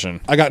ice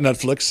fishing. I got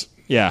Netflix.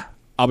 Yeah,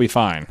 I'll be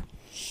fine.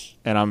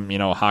 And I'm,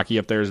 hockey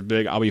up there is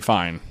big. I'll be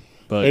fine.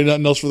 But ain't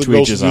nothing else for the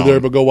girls to do there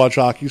but go watch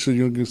hockey so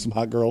you can get some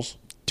hot girls.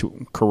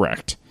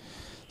 Correct.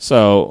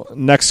 So,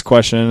 next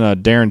question,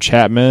 Darren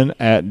Chapman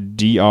at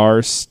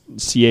DRCHAPMA.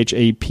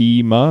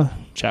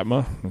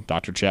 Chapma?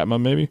 Dr.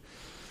 Chapma, maybe?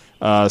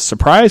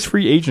 Surprise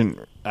free agent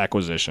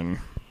acquisition? ?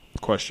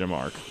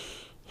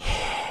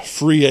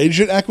 Free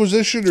agent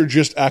acquisition or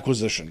just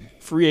acquisition?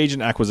 Free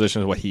agent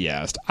acquisition is what he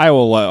asked.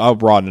 I'll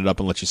broaden it up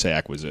and let you say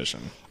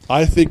acquisition.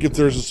 I think if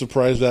there's a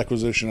surprise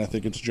acquisition, I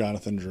think it's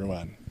Jonathan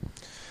Drouin.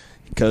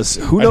 Because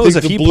who knows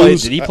if he played?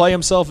 Did he play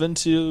himself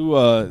into?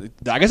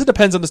 I guess it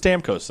depends on the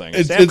Stamkos thing.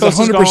 It's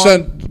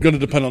 100% going to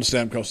depend on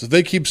Stamkos. If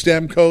they keep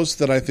Stamkos,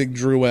 then I think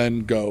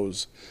Drouin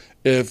goes.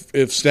 If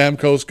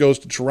Stamkos goes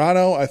to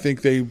Toronto, I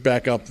think they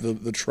back up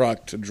the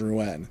truck to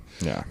Drouin.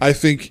 Yeah, I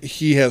think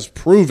he has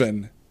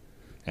proven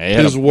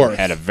his worth.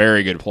 Had a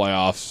very good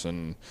playoffs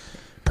and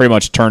pretty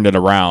much turned it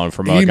around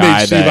from a guy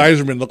made Steve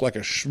Yzerman look like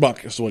a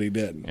schmuck. Is what he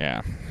did.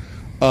 Yeah.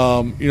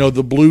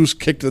 The Blues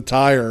kicked the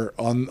tire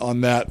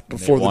on that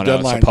before the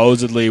deadline.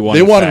 Supposedly,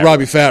 they wanted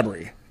Robbie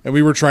Fabry, and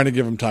we were trying to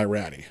give him Ty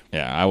Ratty.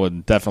 Yeah, I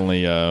would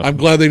definitely. I'm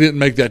glad they didn't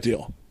make that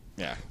deal.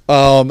 Yeah.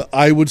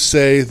 I would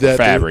say that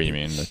Fabry. You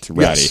mean that's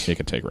Ratty? Yes. He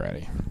could take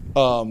Ratty.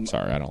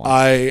 Sorry, I don't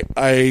like.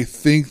 I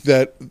think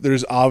that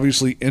there's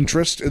obviously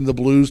interest in the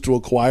Blues to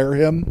acquire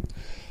him,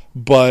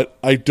 but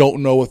I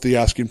don't know what the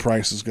asking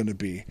price is going to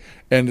be,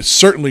 and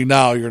certainly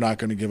now you're not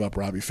going to give up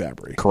Robbie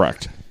Fabry.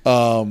 Correct.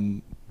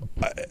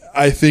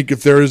 I think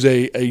if there is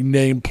a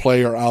name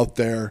player out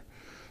there,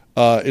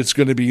 it's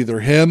going to be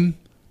either him,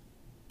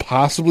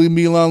 possibly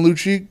Milan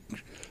Lucic,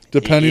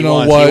 depending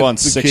on what he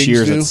wants the 6 Kings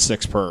years do. at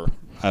 6 per.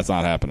 That's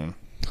not happening.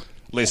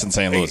 At least in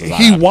St. Louis,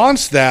 he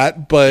wants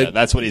that, but yeah,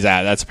 that's what he's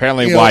at. That's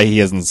apparently why he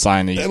hasn't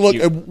signed. Look,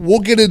 we'll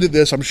get into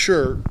this. I'm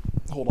sure.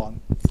 Hold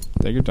on.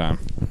 Take your time.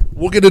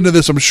 We'll get into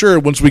this. I'm sure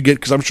once we get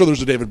because I'm sure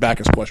there's a David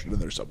Backes question in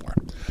there somewhere.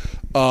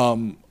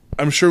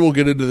 I'm sure we'll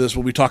get into this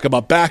when we talk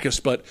about Backes,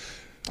 but.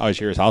 I always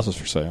hear his house is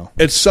for sale.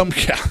 At some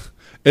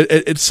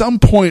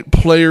point,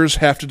 players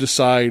have to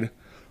decide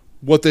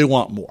what they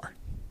want more.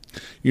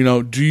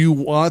 Do you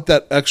want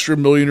that extra $1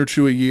 million or $2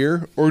 million a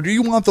year, or do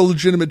you want the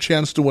legitimate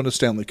chance to win a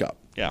Stanley Cup?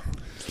 Yeah,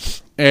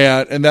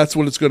 and that's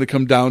what it's going to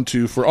come down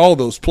to for all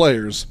those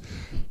players,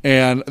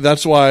 and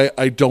that's why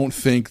I don't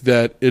think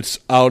that it's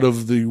out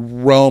of the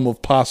realm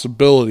of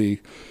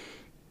possibility,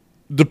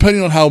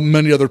 depending on how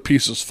many other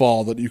pieces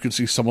fall, that you could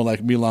see someone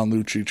like Milan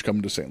Lucic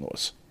coming to St.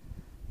 Louis.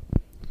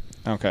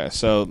 Okay,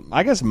 so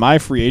I guess my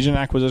free agent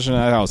acquisition,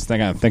 I was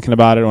thinking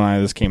about it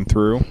when this came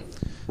through.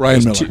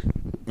 Ryan Miller.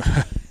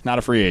 Not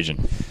a free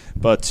agent.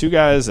 But two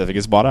guys, if it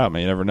gets bought out,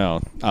 man, you never know.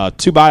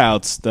 Two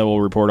buyouts that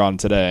we'll report on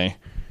today.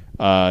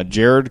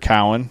 Jared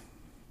Cowan,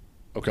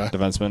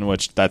 defenseman,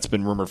 which that's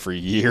been rumored for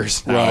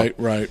years now.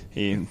 Right.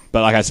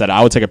 But like I said,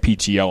 I would take a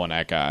PTO on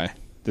that guy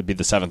to be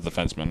the 7th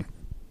defenseman.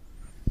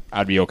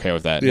 I'd be okay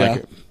with that. Yeah.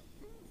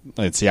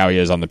 Let's see how he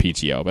is on the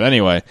PTO. But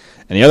anyway,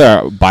 and the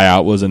other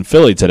buyout was in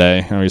Philly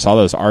today. And we saw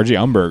this. R.J.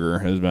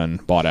 Umberger has been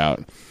bought out.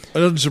 It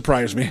doesn't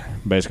surprise me.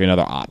 Basically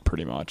another Ott,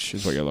 pretty much,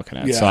 is what you're looking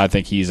at. Yeah. So I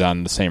think he's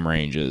on the same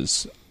range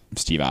as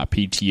Steve Ott.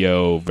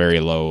 PTO, very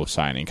low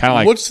signing. Kind of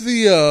like what's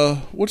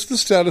the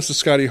status of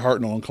Scotty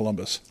Hartnell in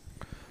Columbus?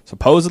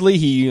 supposedly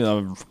he,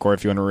 of course,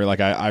 if you want to read, like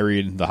I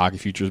read the Hockey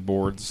Futures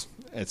boards,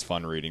 it's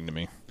fun reading to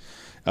me.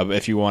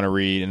 If you want to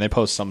read, and they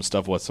post some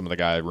stuff what some of the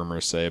guy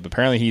rumors say, but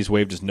apparently he's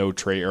waived his no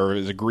trade, or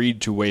has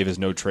agreed to waive his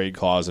no trade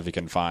clause if he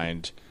can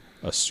find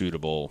a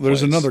suitable There's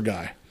place. another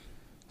guy.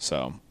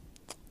 So,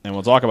 and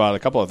we'll talk about a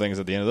couple of things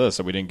at the end of this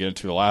that we didn't get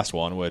into the last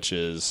one, which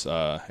is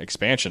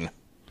expansion.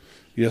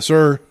 Yes,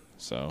 sir.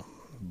 So,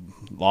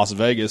 Las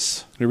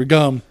Vegas Here we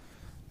come.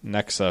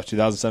 next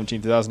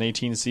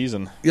 2017-2018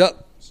 season.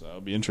 Yep. So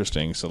it'll be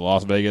interesting. So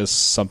Las Vegas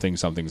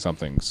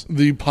somethings.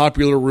 The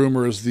popular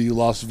rumor is the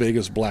Las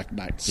Vegas Black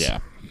Knights. Yeah.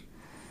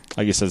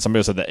 Like you said,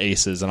 somebody said the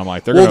Aces, and I'm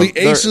like, The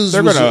Aces.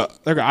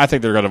 I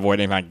think they're gonna avoid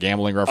any kind of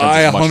gambling reference.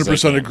 I as much as they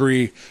 100% can.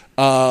 agree.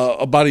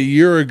 About a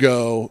year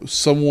ago,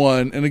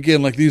 someone, and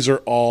again, like these are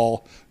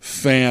all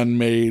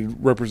fan-made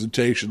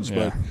representations,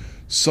 but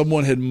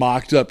someone had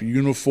mocked up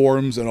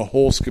uniforms and a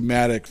whole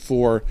schematic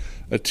for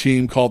a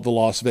team called the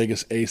Las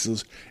Vegas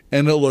Aces,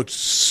 and it looked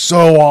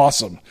so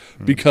awesome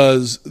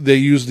because they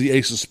used the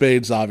Ace of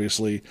Spades,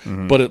 obviously,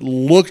 but it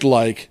looked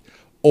like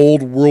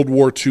old World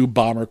War II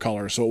bomber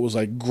color. So it was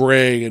like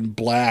gray and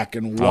black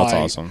and white. That's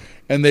awesome.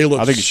 And they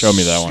looked. I think you showed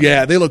me that one.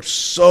 Yeah, they looked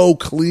so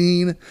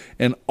clean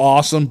and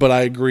awesome. But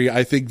I agree.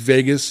 I think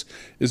Vegas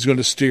is going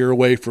to steer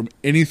away from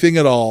anything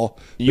at all.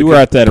 You were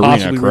at that arena,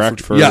 possibly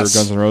correct, for Yes.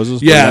 Guns N'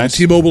 Roses? Yeah, Pretty nice? the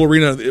T-Mobile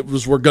Arena. It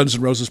was where Guns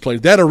N' Roses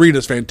played. That arena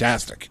is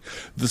fantastic.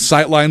 The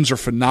sight lines are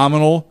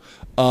phenomenal.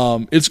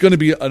 It's going to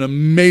be an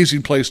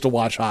amazing place to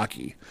watch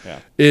hockey. Yeah.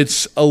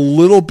 It's a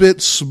little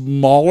bit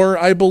smaller,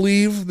 I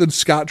believe, than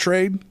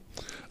Scottrade.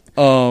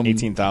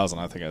 18,000,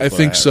 I think. I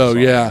think so,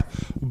 yeah.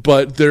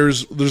 But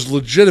there's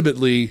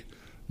legitimately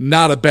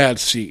not a bad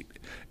seat.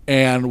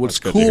 And what's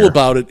That's good to cool hear.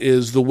 about it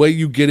is the way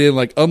you get in,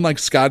 like unlike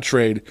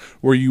Scottrade,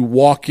 where you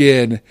walk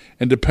in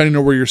and depending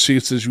on where your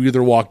seats is, you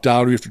either walk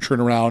down or you have to turn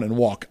around and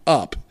walk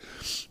up.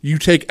 You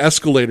take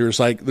escalators,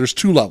 like there's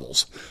 2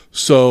 levels.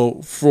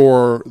 So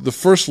for the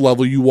first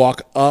level, you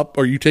walk up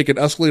or you take an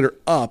escalator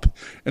up,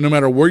 and no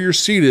matter where your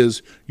seat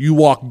is, you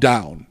walk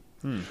down.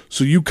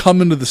 So you come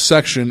into the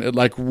section at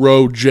like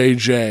row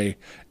JJ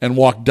and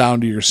walk down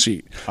to your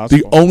seat. That's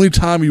The cool. only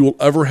time you will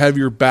ever have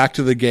your back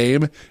to the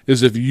game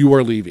is if you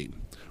are leaving,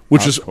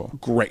 which That's is cool.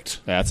 great.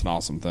 That's an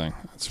awesome thing.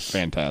 That's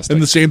fantastic. And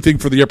the same thing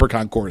for the upper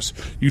concourse.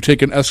 You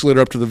take an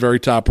escalator up to the very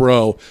top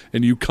row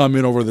and you come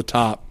in over the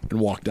top and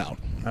walk down.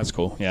 That's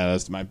cool. Yeah,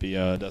 that might be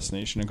a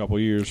destination in a couple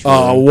of years. For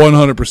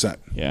 100%.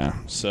 Yeah.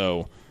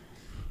 So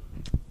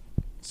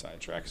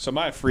sidetrack. So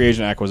my free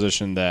agent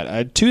acquisition that I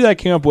had 2 that I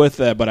came up with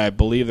that, but I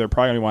believe they're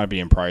probably going to want to be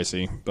in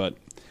pricey, but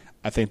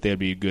I think they'd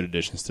be good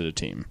additions to the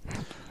team.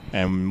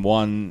 And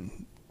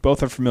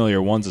both are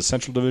familiar. One's a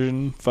Central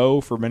Division foe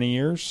for many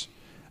years.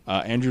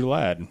 Andrew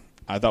Ladd,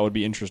 I thought would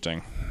be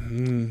interesting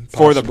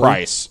for the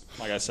price.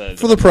 Like I said,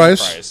 For the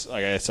price.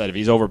 Like I said, if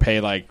he's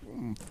overpaid, like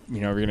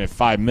you're going to have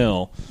 $5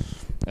 million.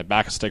 At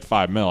Bacchus stick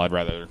 $5 million. I'd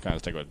rather kind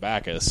of stick with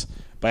Bacchus.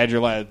 But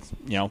Andrew Ladd,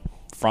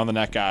 front of the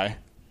net guy,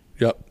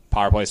 Yep.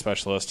 power play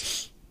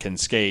specialist, can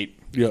skate,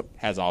 Yep.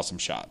 has an awesome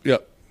shot.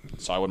 Yep.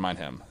 So I wouldn't mind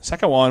him.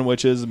 Second one,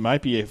 which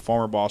might be a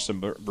former Boston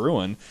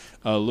Bruin,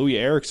 Louis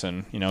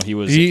Eriksson.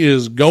 He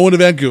is going to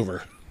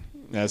Vancouver.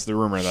 That's the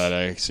rumor that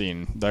I've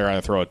seen. They're going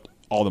to throw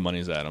all the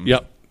monies at him.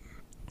 Yep.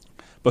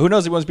 But who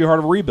knows? He wants to be part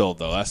of a rebuild,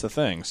 though. That's the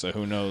thing. So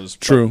who knows?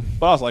 True.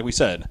 But also, like we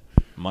said,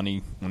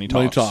 money talks.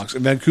 Money talks.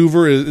 And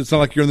Vancouver, it's not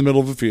like you're in the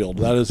middle of a field.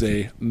 That is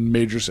a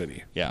major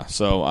city. Yeah.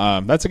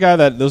 So that's a guy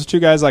that those 2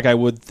 guys, like I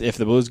would, if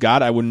the Blues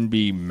got, I wouldn't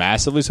be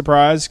massively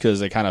surprised because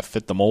they kind of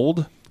fit the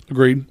mold.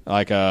 Agreed.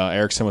 Like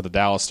Eriksson with the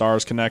Dallas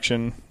Stars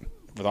connection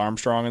with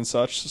Armstrong and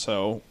such.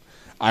 So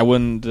I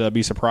wouldn't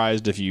be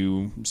surprised if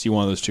you see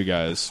one of those 2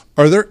 guys.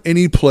 Are there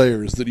any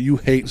players that you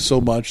hate so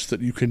much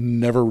that you can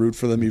never root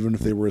for them, even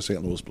if they were a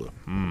St. Louis Blue?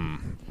 I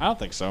don't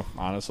think so,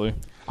 honestly.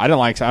 I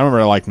remember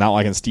not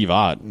liking Steve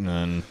Ott, and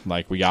then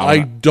we got I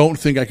him. don't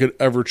think I could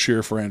ever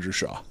cheer for Andrew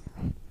Shaw.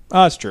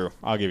 Oh, that's true.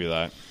 I'll give you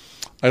that.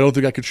 I don't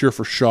think I could cheer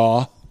for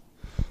Shaw.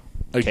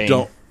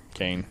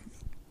 Kane.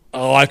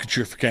 Oh, I could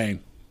cheer for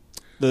Kane.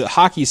 The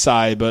hockey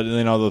side, but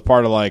the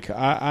part of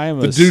I am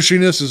The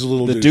douchiness is a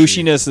little the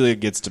douchey. douchiness that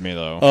gets to me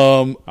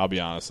though. I'll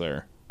be honest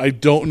there. I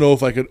don't know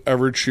if I could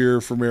ever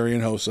cheer for Marian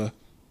Hossa.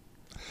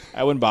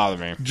 That wouldn't bother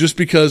me. Just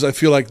because I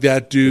feel like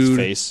that dude...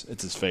 It's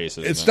his face.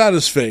 It's not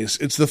his face.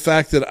 It's the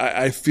fact that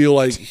I feel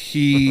like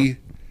he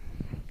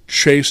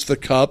chased the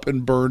cup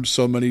and burned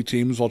so many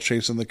teams while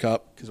chasing the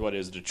cup. Because what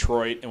is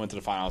Detroit and went to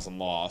the finals and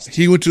lost.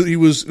 He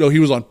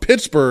was on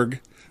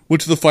Pittsburgh, went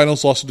to the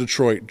finals, lost to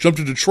Detroit. Jumped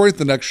to Detroit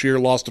the next year,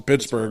 lost to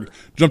Pittsburgh.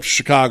 Jumped to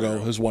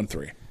Chicago, has won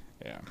 3.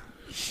 Yeah.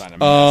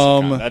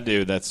 That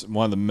dude, that's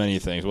one of the many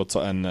things. The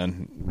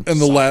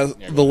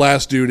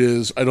last dude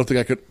is, I don't think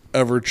I could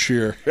ever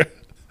cheer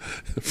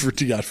for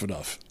Tiat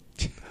Phaneuf.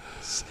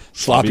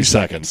 Sloppy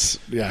seconds.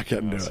 Yeah, I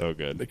couldn't do it. So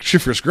good. I could cheer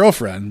for his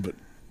girlfriend, but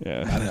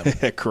Yeah, not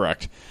him.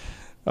 correct.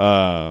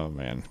 Oh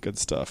man, good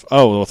stuff.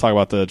 Oh, we'll talk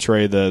about the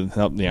trade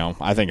that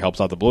I think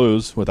helps out the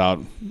Blues without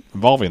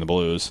involving the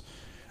Blues.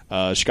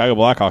 Chicago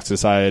Blackhawks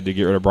decided to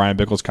get rid of Brian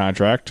Bickle's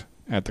contract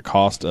at the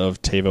cost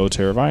of Teuvo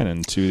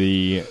Teravainen to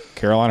the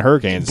Carolina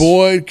Hurricanes.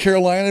 Boy,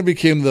 Carolina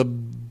became the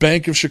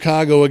Bank of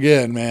Chicago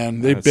again,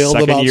 man. They bailed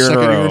them out second year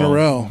in a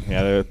row.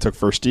 Yeah, they took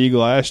Versteeg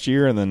last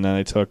year, and then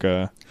they took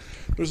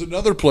There's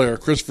another player,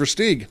 Chris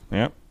Versteeg.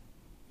 Yep.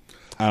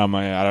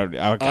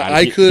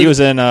 He was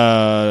in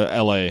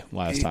L.A.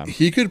 last time.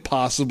 He could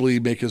possibly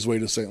make his way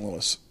to St.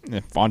 Louis.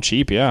 If on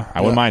cheap, yeah. I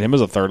wouldn't mind him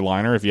as a third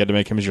liner. If you had to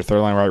make him as your third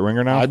line right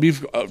winger now, I'd be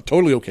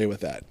totally okay with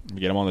that. If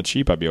you get him on the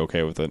cheap, I'd be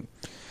okay with it.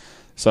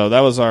 So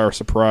that was our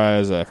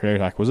surprise free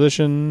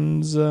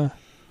acquisitions.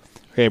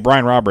 Okay,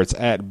 Brian Roberts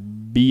at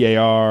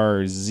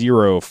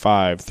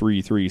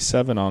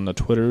BAR05337 on the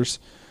Twitters.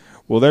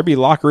 Will there be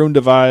locker room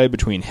divide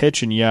between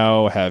Hitch and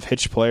Yeo? Have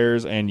Hitch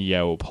players and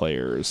Yeo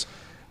players?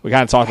 We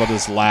kind of talked about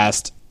this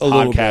last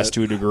podcast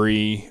to a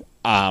degree.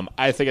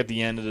 I think at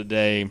the end of the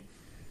day,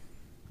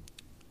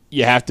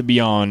 you have to be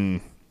on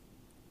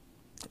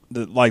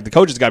the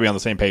coaches got to be on the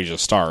same page to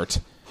start.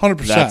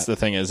 100%. That's the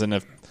thing is, and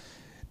if,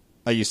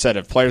 like you said,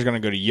 if players are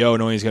going to go to Yeo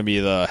knowing he's going to be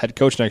the head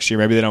coach next year,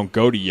 maybe they don't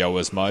go to Yeo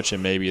as much,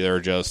 and maybe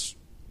they're just,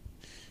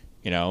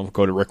 go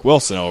to Rick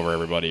Wilson over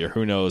everybody, or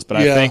who knows. But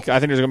I think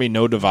there's going to be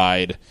no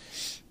divide.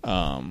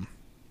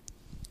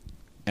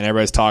 And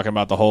everybody's talking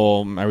about the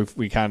whole.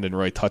 We kind of didn't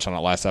really touch on it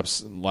last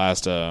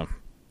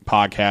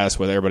podcast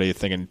with everybody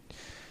thinking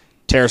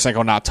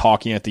Tarasenko not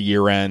talking at the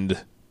year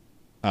end,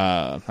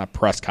 not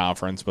press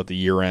conference, but the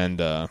year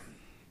end.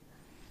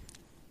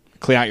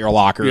 Clean out your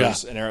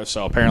lockers, and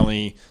so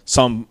apparently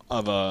some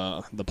of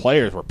the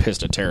players were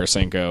pissed at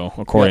Tarasenko,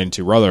 according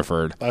to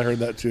Rutherford. I heard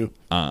that too.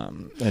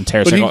 And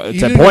Tarasenko,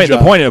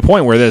 the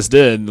point where this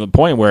did, the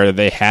point where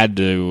they had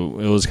to,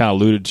 it was kind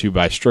of alluded to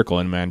by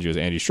Strickland, man, it was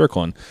Andy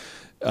Strickland.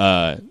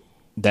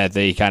 That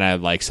they kind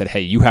of said,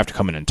 hey, you have to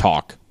come in and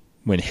talk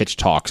when Hitch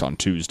talks on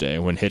Tuesday.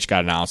 When Hitch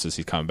got announced as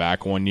he's coming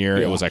back one year,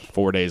 it was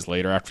 4 days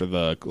later after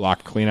the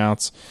locker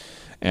cleanouts.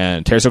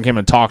 And Tarasenko came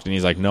and talked, and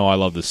he's like, no, I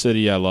love the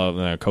city. I love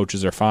the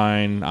coaches are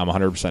fine. I'm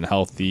 100%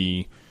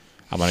 healthy.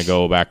 I'm going to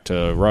go back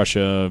to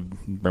Russia,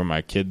 bring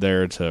my kid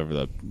there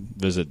to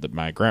visit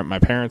my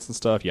parents and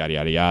stuff, yada,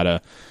 yada,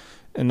 yada.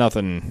 And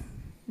nothing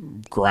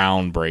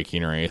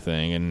groundbreaking or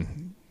anything.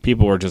 And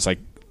people were just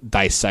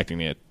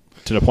dissecting it.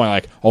 To the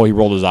point he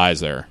rolled his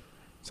eyes there.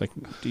 It's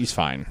he's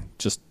fine.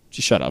 Just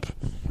shut up.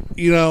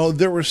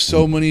 There were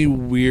so many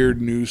weird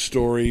news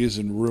stories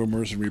and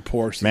rumors and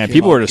reports. Man,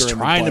 people were just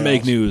trying to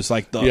make news.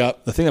 The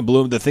thing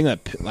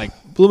that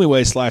blew me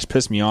away /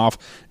 pissed me off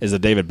is the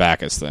David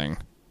Backes thing.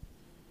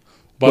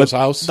 But his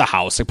house? The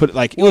house. They put it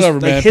whatever,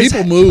 man.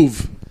 People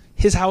move.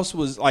 His house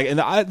was and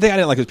the thing I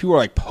didn't like is people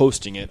were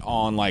posting it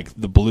on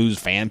the Blues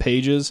fan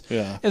pages.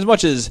 Yeah. As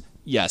much as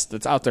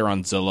that's out there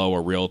on Zillow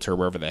or Realtor,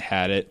 wherever they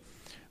had it.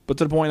 But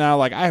to the point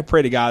now, I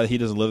pray to God that he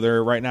doesn't live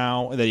there right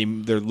now.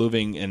 That they're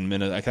living in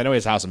Minnesota. I know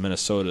his house in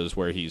Minnesota is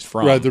where he's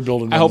from. Right, they're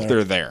building. I hope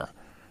they're there.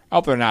 I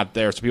hope they're not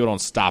there, so people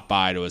don't stop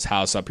by to his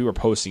house. People are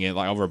posting it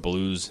over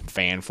Blues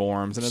fan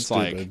forums, and it's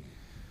Stupid.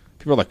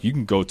 People are you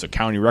can go to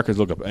county records,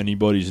 look up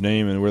anybody's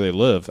name and where they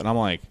live, and I'm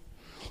like,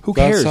 who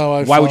cares? That's how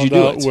I Why would you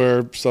do it?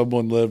 Where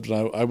someone lived,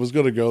 and I was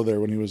going to go there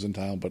when he was in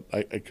town, but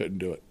I couldn't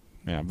do it.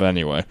 Yeah, but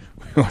anyway.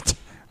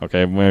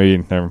 Okay,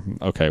 maybe never.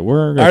 Okay,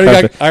 we're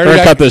gonna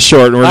cut this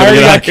short. And I already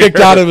got kicked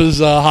out of his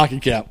hockey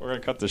camp. We're gonna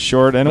cut this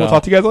short, and we'll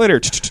talk to you guys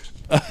later.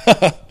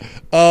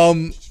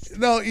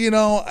 No,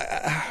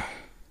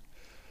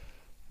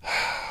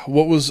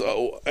 what was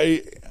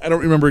I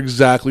don't remember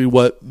exactly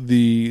what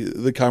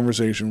the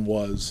conversation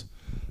was,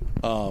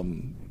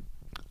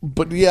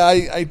 but yeah,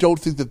 I don't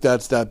think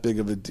that's that big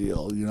of a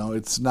deal.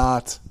 It's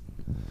not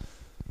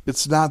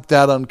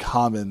that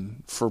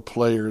uncommon for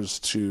players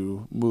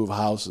to move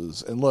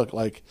houses. And look,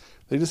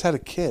 they just had a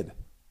kid.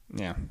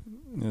 Yeah,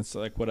 it's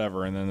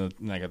whatever. And then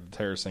I got the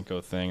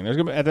Tarasenko thing. There's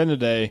gonna be, at the end of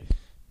the day,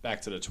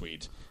 back to the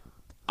tweet.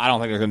 I don't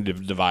think they're going to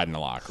divide in the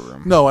locker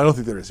room. No, I don't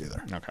think there is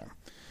either. Okay.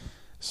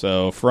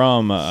 So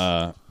from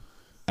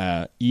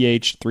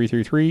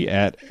EH333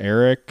 at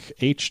Eric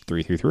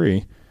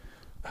H333,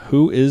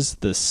 who is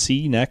the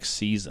C next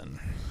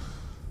season?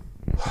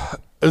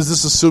 Is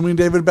this assuming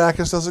David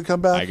Backes doesn't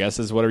come back? I guess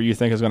it's whatever you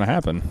think is going to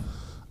happen.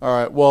 All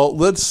right. Well,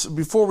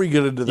 before we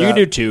get into that, you can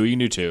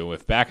do two.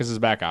 If Backes is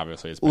back,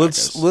 obviously it's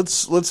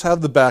Backes. Let's have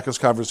the Backes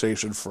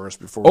conversation first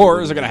before.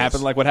 Or is it going to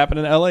happen like what happened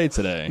in L.A.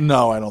 today?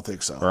 No, I don't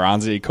think so. Where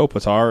Anze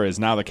Kopitar is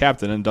now the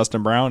captain, and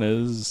Dustin Brown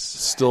is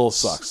still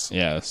sucks.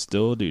 Yeah,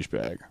 still a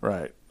douchebag.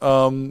 Right.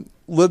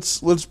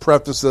 Let's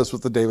preface this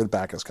with the David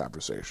Backes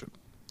conversation.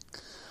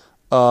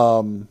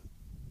 I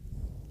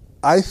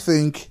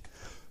think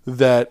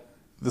that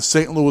the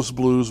St. Louis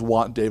Blues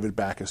want David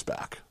Backes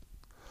back.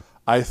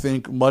 I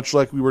think much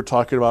like we were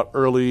talking about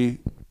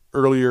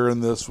earlier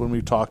in this when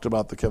we talked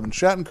about the Kevin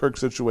Shattenkirk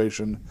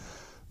situation,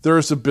 there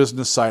is a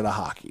business side of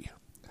hockey.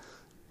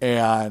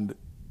 And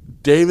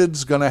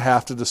David's going to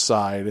have to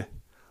decide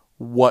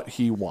what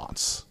he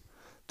wants.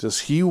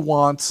 Does he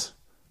want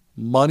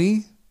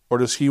money or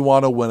does he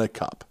want to win a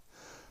cup?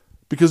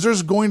 Because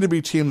there's going to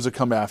be teams that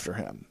come after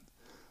him.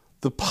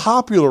 The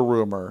popular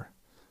rumor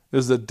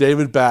is that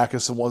David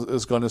Backes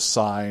is going to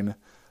sign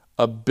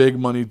a big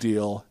money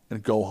deal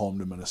and go home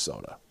to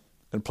Minnesota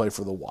and play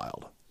for the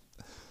Wild.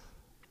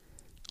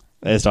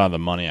 It's not the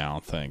money, I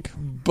don't think.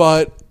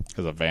 But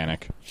Because of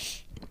Vanek.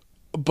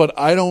 But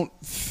I don't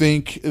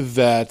think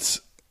that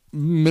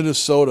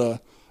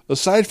Minnesota,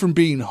 aside from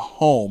being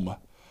home,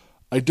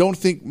 I don't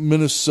think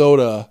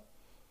Minnesota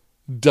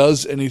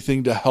does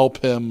anything to help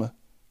him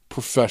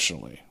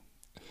professionally.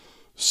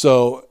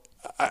 So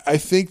I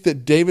think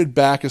that David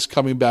Backes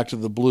coming back to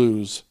the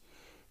Blues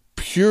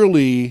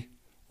purely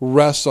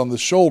rests on the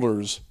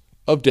shoulders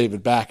of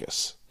David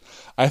Backes.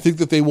 I think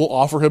that they will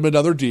offer him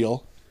another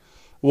deal.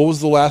 What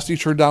was the last he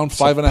turned down?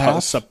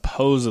 5.5?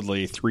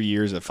 Supposedly 3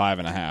 years at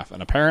 5.5.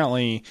 And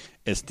apparently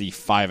it's the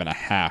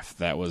 5.5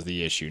 that was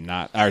the issue.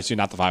 Not the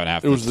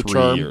 5.5. It was the 3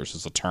 term? years.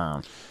 It's a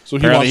term. So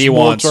he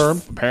wants more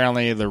term?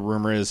 Apparently the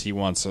rumor is he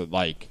wants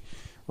like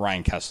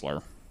Ryan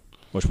Kessler,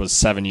 which was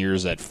 7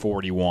 years at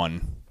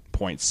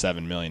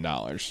 $41.7 million.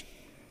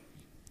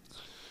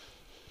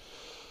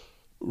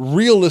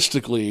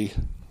 Realistically,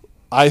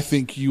 I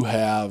think you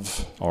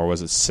have... Or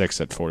was it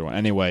 6 at 41?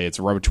 Anyway, it's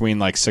between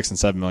like $6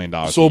 and $7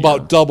 million. So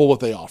about double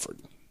what they offered.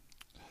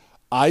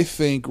 I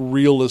think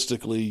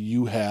realistically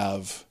you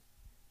have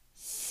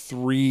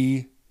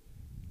 3,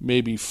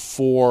 maybe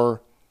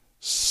 4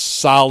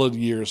 solid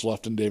years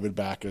left in David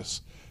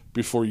Backes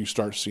before you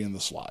start seeing the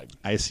slide.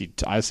 I say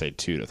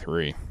 2 to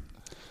 3.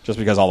 Just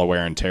because all the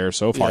wear and tear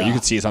so far. Yeah. You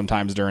could see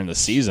sometimes during the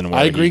season where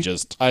I agree.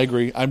 I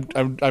agree.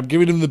 I'm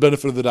giving him the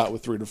benefit of the doubt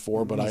with 3 to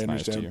 4, but I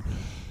understand. Nice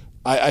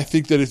I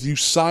think that if you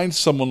sign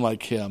someone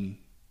like him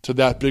to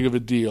that big of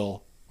a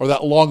deal, or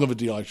that long of a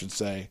deal, I should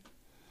say,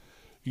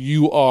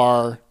 you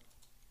are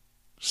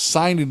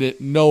signing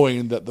it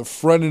knowing that the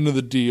front end of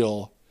the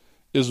deal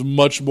is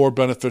much more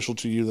beneficial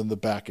to you than the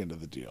back end of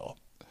the deal.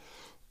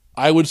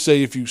 I would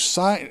say if you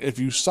sign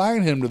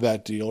him to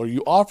that deal or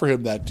you offer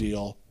him that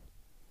deal,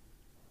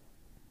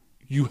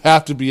 you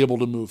have to be able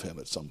to move him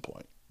at some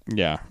point.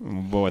 Yeah,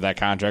 but would that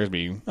contract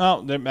be?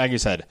 Well, like you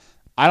said,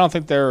 I don't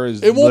think there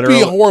is. It won't be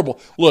horrible.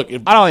 Look, I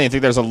don't even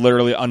think there's a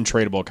literally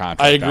untradeable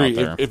contract. I agree. Out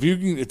there. If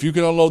you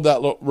can unload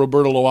that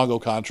Roberto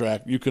Luongo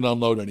contract, you can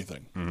unload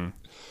anything. Mm-hmm.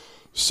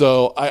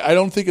 So I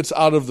don't think it's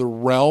out of the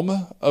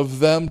realm of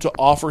them to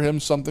offer him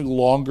something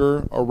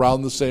longer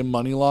around the same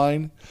money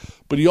line.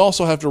 But you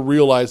also have to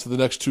realize that the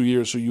next 2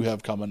 years who you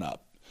have coming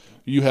up.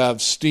 You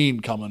have Steen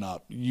coming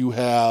up. You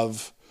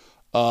have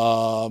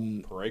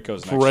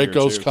Parayko's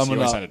coming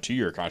he up. Signed a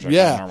 2-year contract.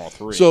 Yeah, normal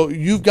 3. So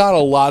you've got a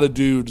lot of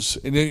dudes,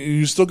 and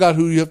you still got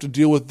who you have to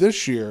deal with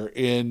this year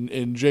in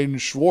Jaden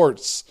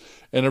Schwartz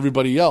and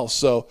everybody else.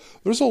 So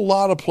there's a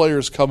lot of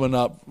players coming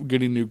up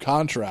getting new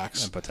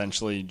contracts, and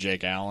potentially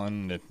Jake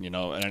Allen, and Yep.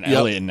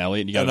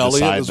 Elliott. You got to Elliott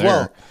decide as there.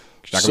 well.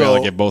 You're not going to be able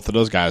to get both of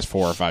those guys $4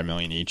 or $5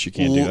 million each. You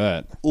can't do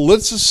that.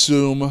 Let's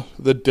assume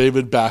that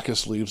David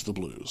Backes leaves the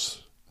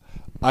Blues.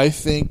 I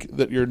think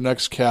that your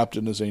next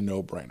captain is a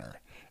no-brainer.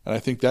 And I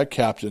think that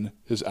captain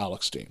is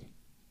Alex Steen.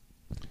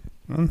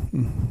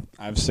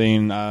 I've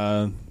seen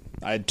I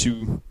had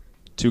two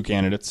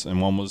candidates,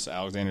 and one was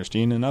Alexander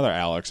Steen, and another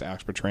Alex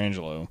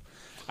Pietrangelo.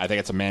 I think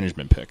it's a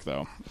management pick,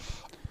 though.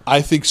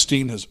 I think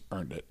Steen has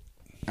earned it.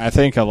 I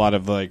think a lot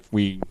of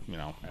we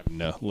have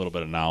a little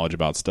bit of knowledge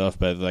about stuff,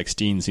 but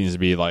Steen seems to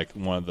be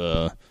one of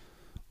the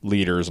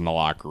leaders in the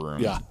locker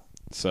room. Yeah.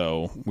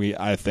 So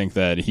I think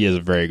that he has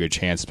a very good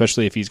chance,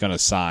 especially if he's going to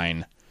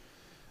sign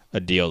a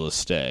deal to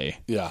stay.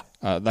 Yeah.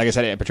 Like I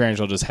said,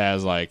 Pietrangelo just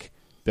has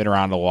been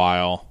around a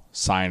while,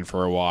 signed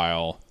for a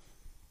while,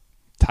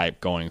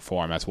 type going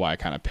for him. That's why I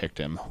kind of picked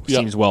him. Yep.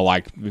 Seems well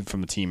liked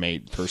from a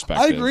teammate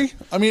perspective. I agree.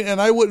 I mean, and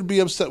I wouldn't be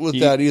upset with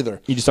that either.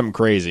 He did something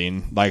crazy,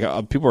 and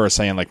people are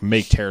saying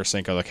make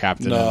Tarasenko the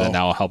captain, and then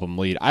that'll help him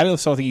lead. I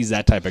just don't think he's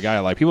that type of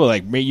guy. People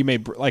you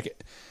made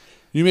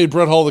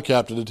Brett Hull the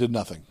captain. It did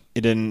nothing.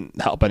 It didn't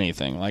help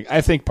anything.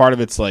 I think part of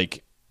it's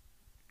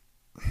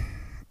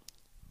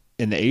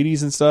in the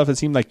 80s and stuff, it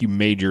seemed like you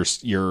made your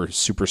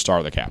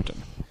superstar the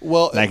captain.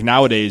 Well,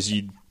 nowadays,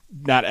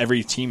 not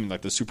every team the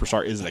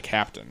superstar is the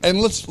captain. And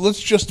let's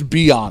just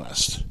be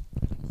honest.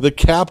 The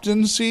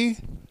captaincy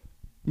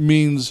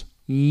means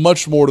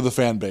much more to the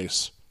fan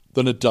base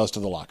than it does to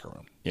the locker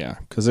room. Yeah,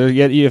 because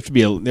you have to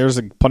be. There's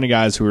plenty of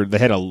guys they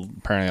had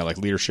apparently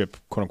leadership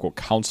quote unquote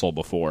council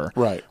before,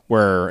 right?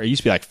 Where it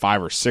used to be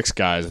 5 or 6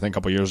 guys, I think, a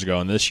couple years ago,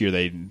 and this year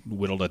they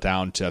whittled it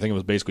down to I think it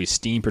was basically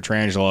Steen,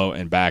 Pietrangelo,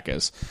 and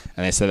Backes,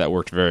 and they said that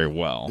worked very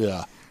well.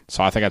 Yeah.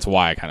 So I think that's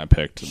why I kind of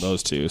picked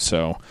those two.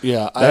 So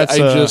yeah,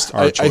 that's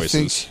our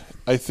choices.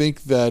 I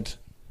think that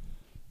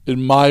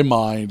in my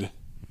mind,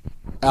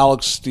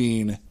 Alex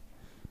Steen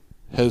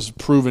has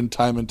proven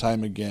time and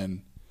time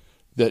again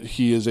that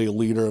he is a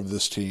leader of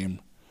this team.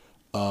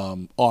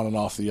 On and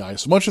off the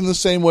ice, much in the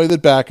same way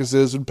that Backes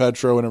is and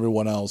Petro and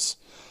everyone else.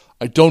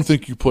 I don't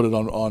think you put it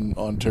on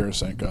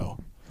Tarasenko.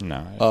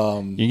 No,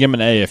 you can give him an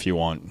A if you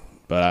want,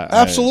 but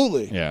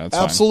absolutely, that's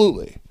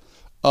absolutely.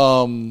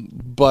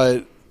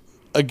 But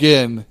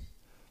again,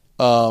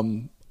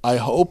 I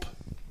hope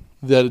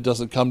that it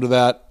doesn't come to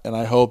that, and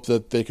I hope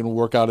that they can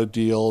work out a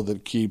deal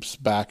that keeps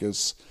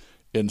Backes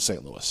in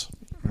St. Louis.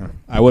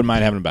 I wouldn't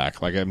mind having him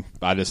back. Like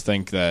I just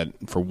think that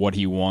for what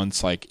he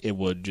wants, like it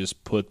would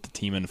just put the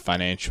team in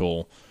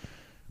financial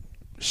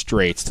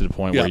straits to the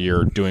point where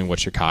you're doing what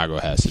Chicago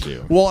has to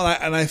do.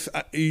 Well,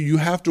 you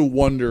have to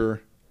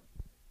wonder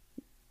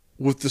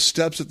with the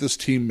steps that this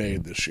team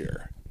made this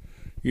year.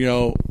 You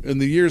know, in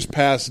the years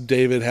past,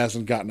 David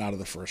hasn't gotten out of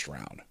the first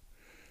round.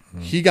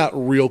 Mm-hmm. He got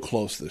real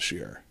close this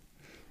year.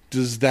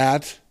 Does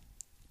that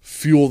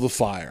fuel the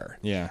fire?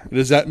 Yeah.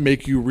 Does that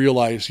make you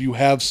realize you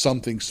have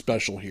something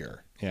special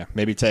here? Yeah.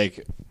 Maybe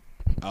take,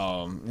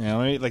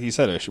 like you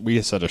said,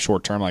 we said a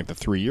short term, like the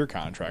 3-year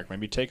contract.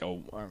 Maybe take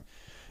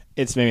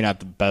it's maybe not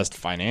the best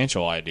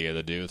financial idea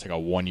to do. It's like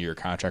a 1-year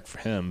contract for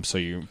him.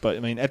 But I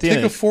mean, at the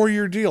end, take a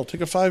 4-year deal, take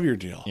a 5-year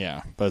deal.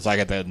 Yeah, but it's like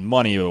at the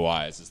money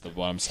wise is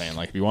what I'm saying.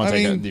 Like if you want to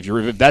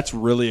if that's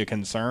really a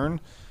concern,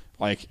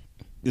 like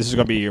this is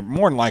going to be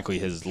more than likely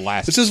his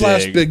last. It's his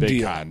last big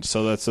deal.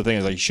 So that's the thing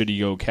is like, should he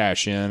go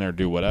cash in or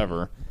do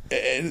whatever?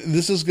 And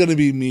this is going to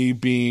be me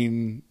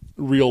being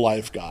real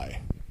life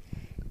guy.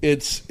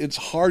 It's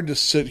hard to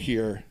sit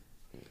here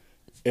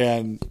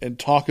and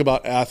talk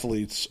about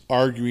athletes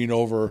arguing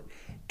over,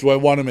 do I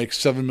want to make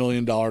 $7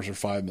 million or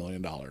 $5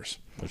 million?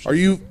 Are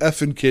you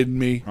effing kidding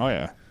me? Oh,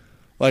 yeah.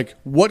 Like,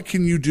 what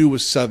can you do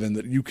with 7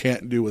 that you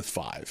can't do with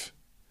 5?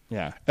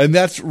 Yeah. And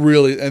that's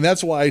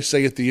why I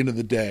say at the end of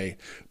the day,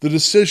 the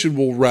decision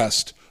will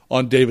rest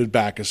on David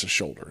Backes'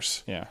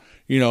 shoulders. Yeah.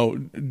 You know,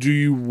 do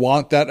you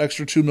want that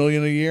extra $2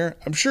 million a year?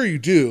 I'm sure you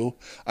do.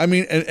 I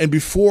mean, and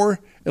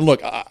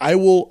look, I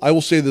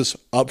will say this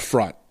up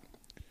front.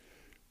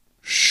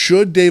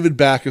 Should David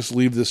Backes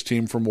leave this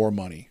team for more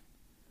money,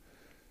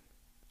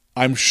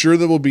 I'm sure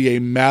there will be a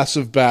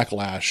massive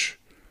backlash,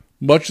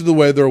 much of the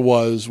way there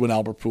was when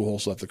Albert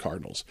Pujols left the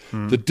Cardinals.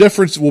 The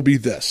difference will be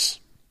this.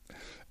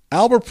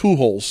 Albert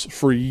Pujols,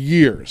 for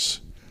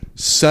years,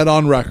 said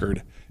on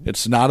record,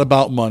 it's not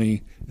about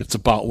money, it's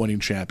about winning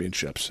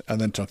championships,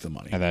 and then took the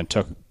money. And then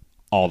took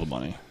all the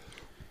money.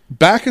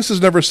 Backes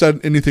has never said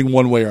anything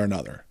one way or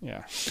another.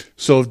 Yeah.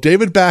 So if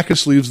David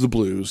Backes leaves the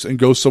Blues and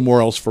goes somewhere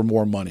else for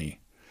more money,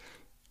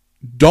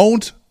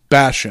 don't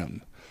bash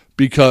him,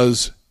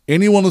 because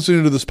anyone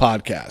listening to this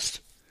podcast,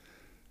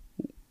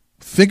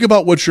 think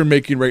about what you're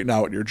making right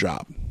now at your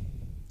job.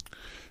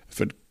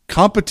 If a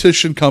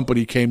competition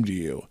company came to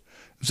you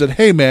and said,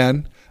 hey,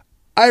 man,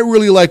 I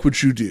really like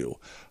what you do.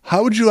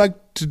 How would you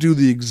like to do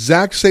the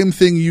exact same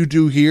thing you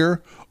do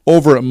here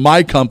over at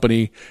my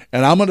company,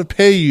 and I'm going to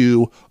pay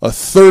you a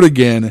third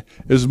again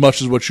as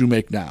much as what you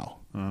make now?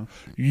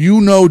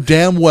 You know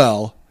damn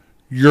well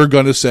you're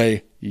going to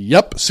say,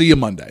 yep, see you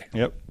Monday.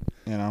 Yep.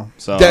 You know,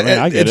 so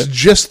I get it's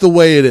just the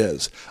way it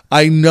is.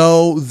 I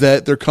know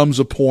that there comes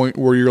a point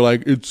where you're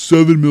like, it's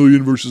 7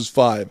 million versus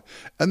 5,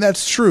 and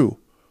that's true.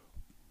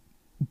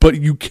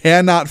 But you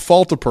cannot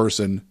fault a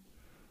person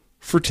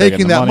for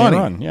taking that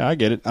money. Yeah, I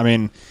get it. I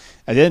mean,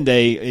 at the end of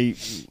the day,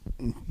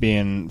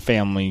 being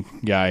family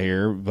guy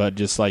here, but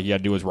just like you got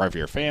to do what's right for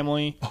your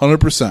family.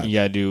 100%. You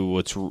got to do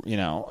what's,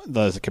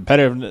 the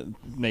competitive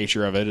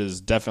nature of it is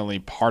definitely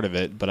part of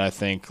it. But I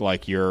think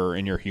like you're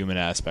in your human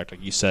aspect,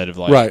 like you said, of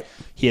like, right.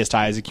 He has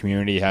ties to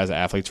community, has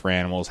Athletes for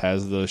Animals,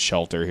 has the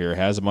shelter here,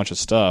 has a bunch of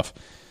stuff.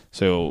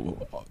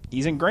 So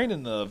he's ingrained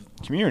in the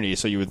community,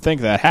 so you would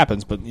think that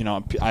happens. But,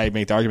 I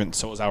make the argument,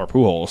 so is Albert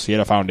Pujols. He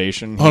had a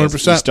foundation.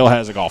 100%. He still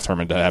has a golf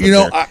tournament to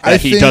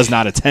have he does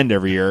not attend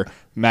every year.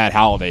 Matt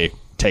Halliday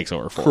takes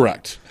over for.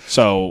 Correct. Him.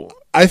 So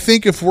I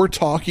think if we're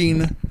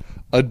talking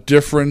a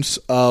difference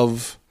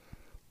of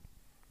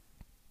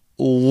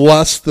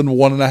less than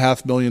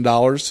 $1.5 million,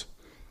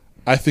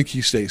 I think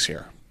he stays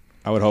here.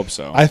 I would hope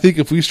so. I think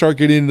if we start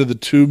getting into the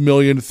 $2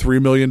 million,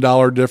 $3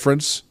 million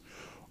difference,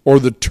 or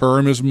the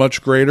term is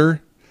much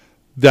greater,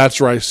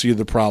 that's where I see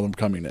the problem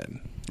coming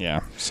in.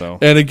 Yeah. So,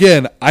 and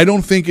again, I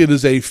don't think it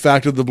is a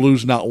fact of the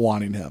Blues not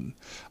wanting him.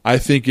 I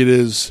think it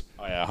is.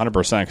 Oh, yeah, 100%.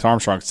 Because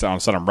Armstrong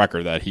said on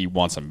record that he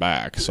wants him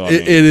back. So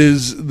it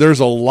is. There's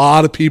a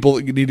lot of people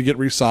that need to get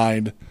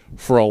re-signed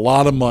for a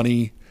lot of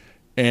money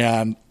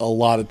and a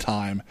lot of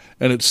time,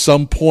 and at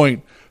some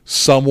point,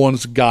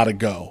 someone's got to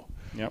go.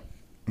 Yep.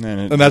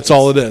 And that's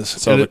all it is.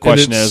 So the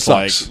question is,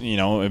 sucks.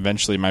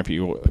 Eventually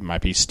it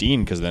might be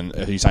Steen, because then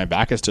if you sign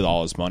Backes to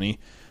all his money,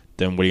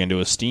 then what are you going to do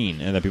with Steen?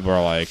 And then people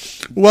are like,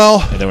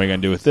 well, and then what are you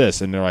going to do with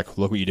this? And they're like,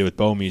 look what you did with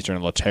Bomies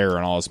during Laterra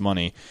and all his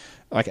money.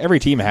 Like, every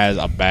team has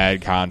a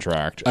bad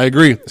contract. I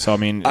agree. So, I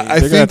mean, I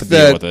they're going to have to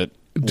deal with it.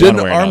 Didn't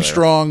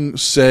Armstrong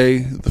say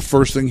the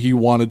first thing he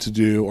wanted to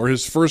do, or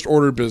his first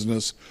order of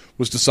business,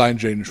 was to sign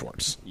Jaden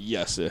Schwartz?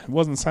 Yes. It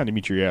wasn't signed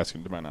Dimitri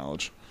Yaskin, to my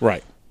knowledge.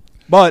 Right.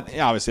 But,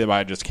 obviously, if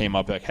I just came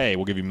up like, hey,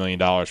 we'll give you $1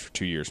 million for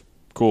 2 years.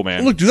 Cool,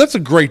 man. Look, dude, that's a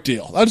great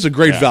deal. That's a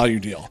great value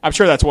deal. I'm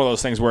sure that's one of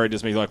those things where it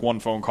just makes like one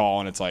phone call,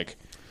 and it's like,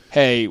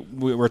 hey,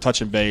 we're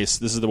touching base.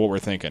 This is what we're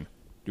thinking.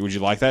 Would you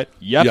like that?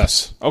 Yep.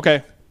 Yes.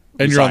 Okay.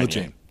 And you're on the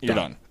team. You're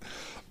done.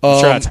 I'm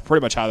sure that's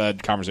pretty much how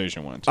that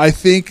conversation went. I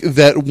think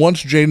that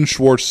once Jaden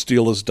Schwartz's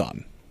deal is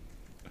done,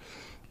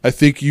 I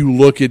think you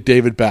look at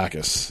David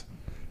Backes,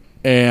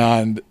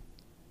 and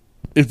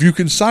if you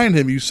can sign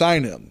him, you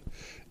sign him.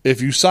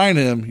 if you sign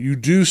him, you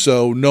do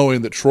so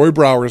knowing that Troy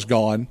Brouwer is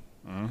gone,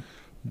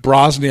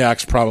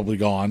 Brozniak's probably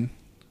gone.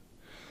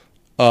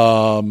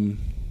 You're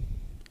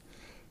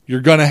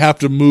going to have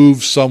to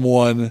move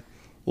someone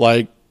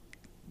like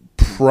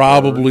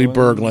probably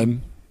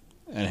Berglund.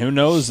 And who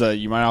knows that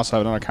you might also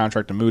have another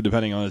contract to move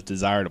depending on his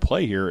desire to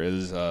play here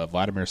is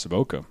Vladimir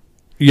Sobotka.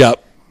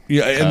 Yep.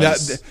 Yeah, and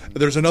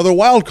there's another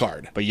wild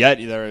card. But yet,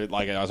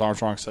 like as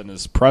Armstrong said in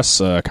his press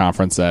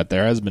conference, that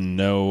there has been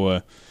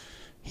no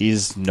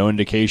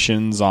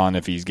indications on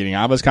if he's getting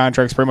out of his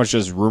contract. It's pretty much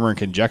just rumor and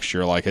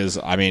conjecture. Like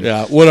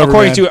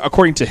whatever.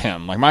 According to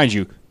him, like mind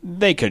you,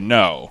 they could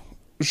know.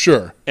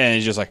 Sure. And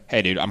he's just like,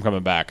 hey, dude, I'm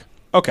coming back.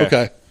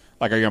 Okay.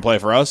 Like, are you gonna play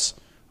for us?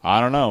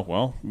 I don't know.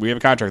 Well, we have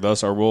a contract with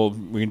us, or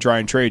we can try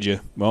and trade you.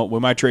 Well, we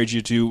might trade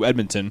you to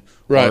Edmonton,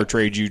 or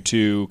trade you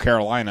to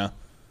Carolina.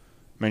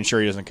 I'm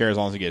sure he doesn't care as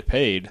long as he gets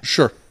paid.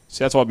 Sure.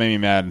 See, that's what made me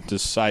mad.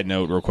 Just side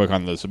note, real quick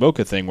on the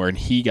Sobotka thing, where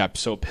he got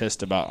so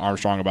pissed about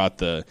Armstrong about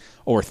the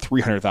over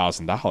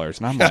 $300,000,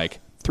 and I'm like,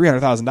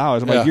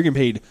 $300,000. I'm like, you're getting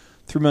paid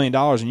 $3 million,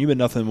 and you've been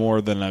nothing more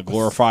than a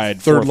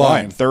glorified fourth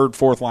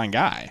line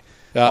guy.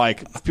 Yeah.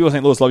 Like people in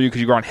St. Louis love you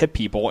because you go out and hit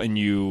people, and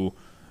you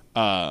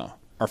are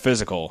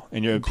physical,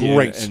 and you're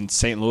great. And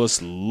St.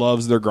 Louis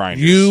loves their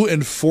grinders. You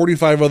and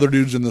 45 other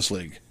dudes in this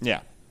league.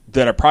 Yeah,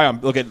 that are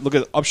probably look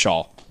at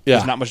Upshaw. Yeah.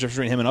 There's not much difference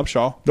between him and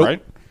Upshaw, nope.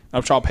 right?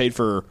 Upshaw played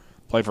for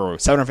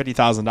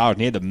 $750,000, and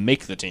he had to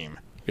make the team.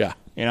 Yeah.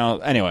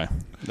 Anyway,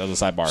 that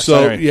was a sidebar.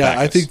 So,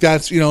 I think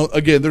that's,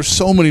 again, there's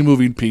so many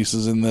moving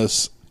pieces in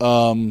this.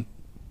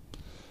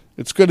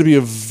 It's going to be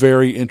a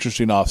very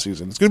interesting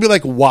offseason. It's going to be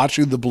like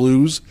watching the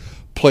Blues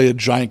play a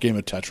giant game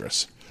of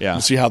Tetris. Yeah.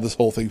 And see how this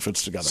whole thing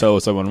fits together. So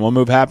when one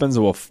move happens,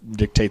 it will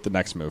dictate the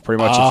next move.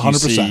 Pretty much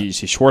if you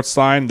see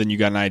Schwartzline, then you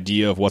got an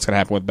idea of what's going to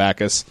happen with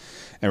Backes.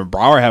 And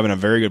Brouwer having a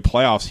very good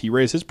playoffs, he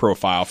raised his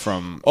profile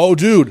from... Oh,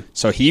 dude.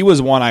 So he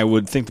was one I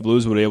would think the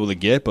Blues would be able to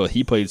get, but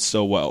he played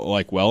so well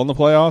in the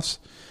playoffs.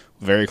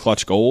 Very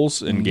clutch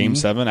goals in Game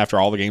 7. After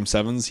all the Game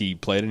 7s he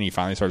played, and he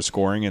finally started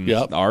scoring in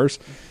ours.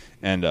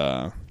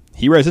 And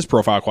he raised his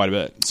profile quite a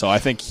bit. So I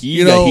think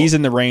he's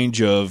in the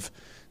range of...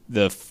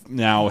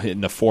 now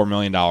hitting the $4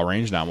 million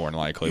range now more than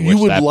likely, which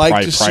that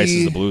probably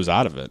prices the Blues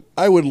out of it.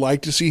 I would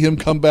like to see him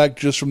come back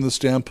just from the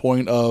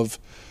standpoint of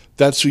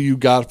that's who you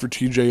got for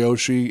TJ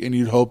Oshie, and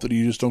you'd hope that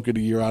you just don't get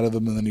a year out of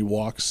him and then he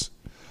walks.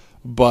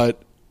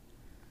 But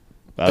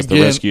that's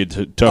the risk you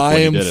took. I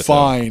am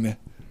fine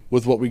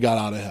with what we got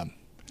out of him.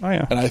 Oh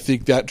yeah, and I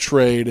think that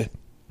trade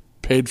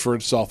paid for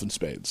itself in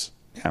spades.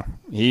 Yeah,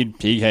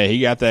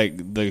 he got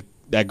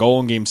that goal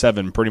in Game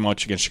 7 pretty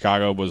much against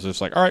Chicago was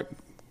just like, all right.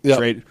 Yep.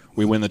 Trade,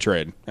 we win the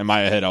trade. In my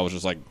head, I was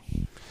just like,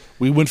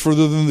 we went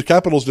further than the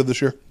Capitals did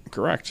this year.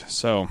 Correct.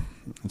 So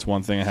that's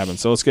one thing that happened.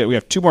 So we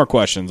have two more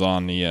questions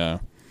on the.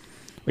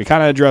 We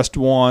kind of addressed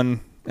one,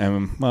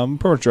 and we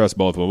pretty much addressed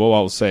both of them. But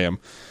I'll say them.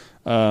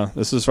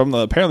 This is from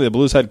apparently the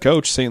Blues head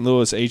coach, St.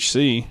 Louis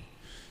HC,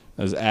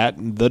 is at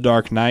the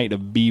Dark Knight of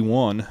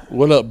B1.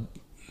 What up?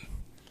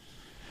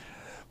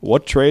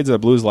 What trades are the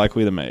Blues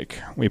likely to make?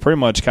 We pretty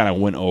much kind of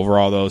went over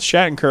all those.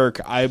 Shattenkirk,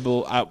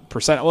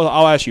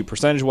 I'll ask you,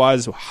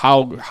 percentage-wise,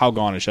 how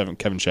gone is Kevin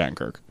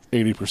Shattenkirk?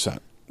 80%.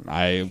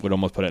 I would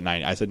almost put it at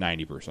 90. I said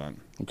 90%.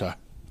 Okay.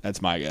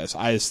 That's my guess.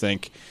 I just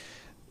think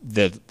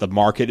that the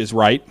market is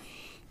right.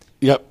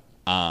 Yep.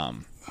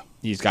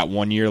 He's got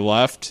 1 year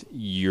left.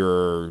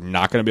 You're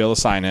not going to be able to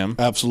sign him.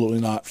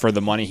 Absolutely not. For the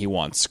money he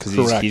wants. Because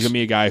he's going to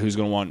be a guy who's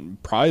going to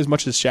want probably as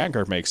much as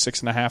Shattenkirk makes,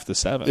 6.5 to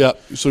 7. Yeah.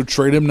 So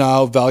trade him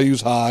now.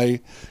 Value's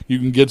high. You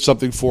can get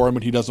something for him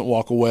and he doesn't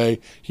walk away.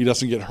 He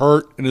doesn't get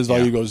hurt and his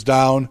value goes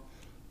down.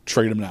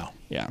 Trade him now.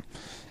 Yeah.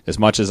 As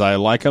much as I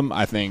like him,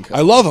 I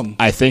love him.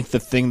 I think the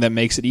thing that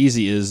makes it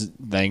easy is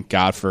thank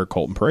God for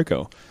Colton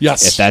Parayko.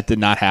 Yes. If that did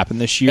not happen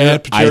this year.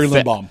 And Pateri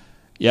Lindbaum.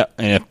 Yep,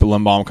 and if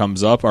Lindbaum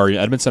comes up, or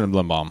Edmondson or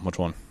Lindbaum, which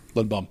one?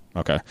 Lindbaum.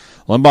 Okay.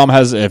 Lindbaum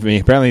has,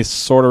 apparently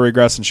sort of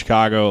regressed in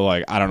Chicago.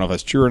 Like, I don't know if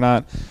that's true or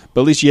not,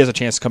 but at least he has a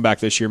chance to come back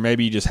this year.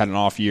 Maybe he just had an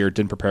off year,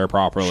 didn't prepare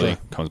properly,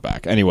 comes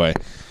back. Anyway,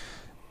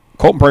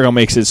 Colton Parayko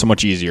makes it so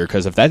much easier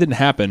because if that didn't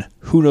happen,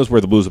 who knows where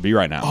the Blues would be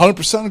right now?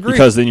 100% agree.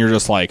 Because then you're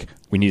just like,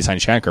 we need to sign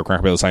Shattenkirk. We're not going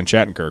to be able to sign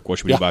Shattenkirk. What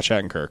should we do about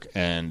Shattenkirk?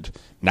 And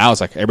now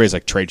it's like, everybody's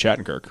like, trade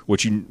Shattenkirk,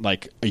 which you,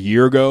 like, a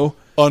year ago,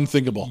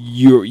 unthinkable.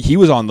 He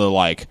was on the,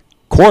 like,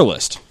 core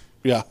list.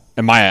 Yeah.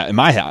 In my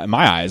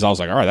eyes, I was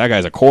like, all right, that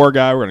guy's a core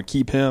guy. We're going to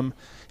keep him.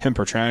 Him,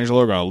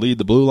 Pietrangelo, are going to lead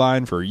the blue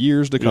line for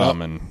years to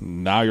come. Yep.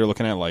 And now you're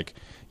looking at, like,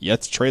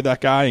 let's trade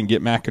that guy and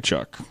get Matt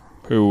Tkachuk,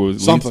 who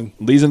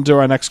leads into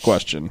our next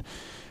question,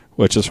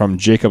 which is from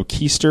Jacob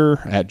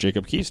Keister, at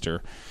Jacob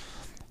Keister.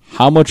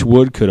 How much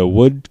wood could a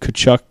Wood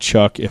Tkachuk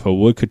chuck if a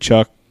Wood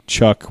Tkachuk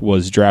chuck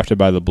was drafted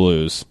by the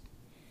Blues?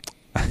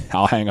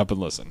 I'll hang up and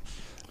listen.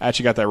 I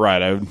actually got that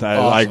right.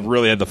 I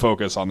really had to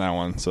focus on that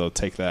one, so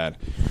take that.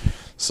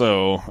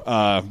 So,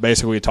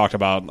 basically, we talked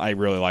about I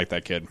really like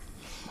that kid.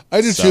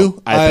 I do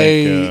too. I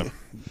think,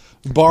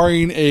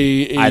 barring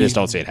I just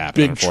don't see it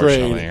happening,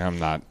 unfortunately. Trade, I'm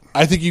not.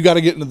 I think you got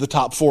to get into the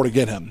top 4 to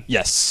get him.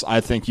 Yes, I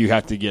think you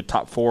have to get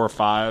top 4 or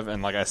 5.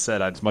 And like I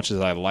said, as much as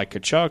I like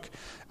Tkachuk,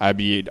 I'd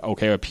be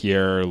okay with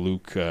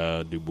Pierre-Luc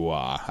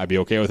Dubois. I'd be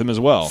okay with him as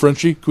well.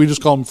 Frenchie? Can we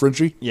just call him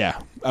Frenchie? Yeah,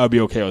 I would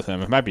be okay with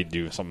him. It might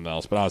be something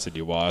else, but honestly,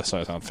 Dubois, so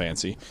I sound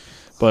fancy.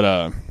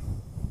 But,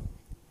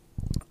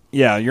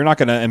 yeah, you're not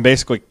going to – and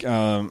basically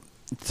some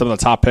of the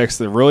top picks,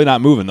 they're really not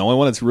moving. The only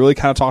one that's really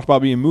kind of talked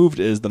about being moved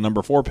is the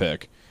number 4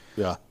 pick.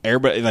 Yeah.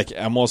 Everybody, like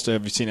almost,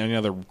 have you seen any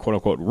other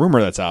quote-unquote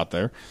rumor that's out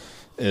there,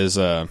 is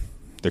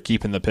they're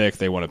keeping the pick.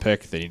 They want to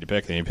pick. They need to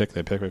pick. They need to pick.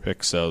 They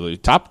pick. So the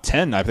top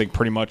 10, I think,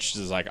 pretty much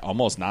is like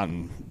almost not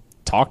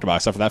talked about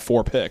except for that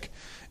 4 pick.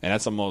 And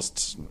that's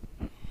almost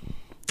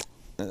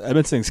 –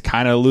 Edmonton's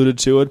kind of alluded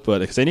to it, but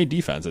because they need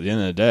defense at the end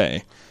of the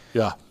day.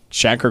 Yeah.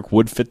 Shattenkirk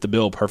would fit the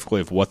bill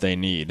perfectly of what they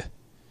need.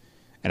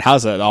 And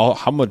how's that all?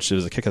 How much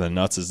is a kick in the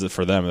nuts is it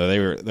for them?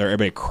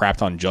 Everybody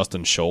crapped on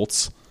Justin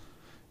Schultz,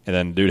 and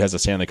then dude has a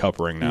Stanley Cup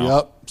ring now.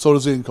 Yep. So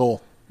does Ian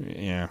Cole.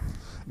 Yeah.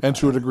 And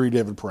to a degree,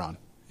 David Perron.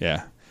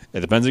 Yeah.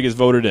 It depends who gets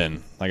voted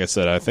in. Like I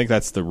said, I think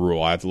that's the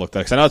rule. I have to look at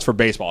because I know it's for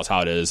baseball. It's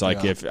how it is.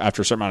 Like if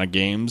after a certain amount of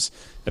games,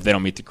 if they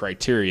don't meet the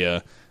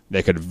criteria,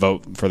 they could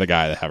vote for the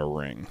guy that have a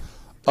ring.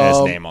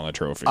 His name on the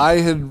trophy. I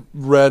had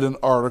read an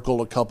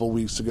article a couple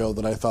weeks ago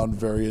that I found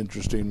very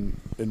interesting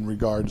in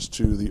regards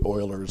to the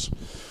Oilers.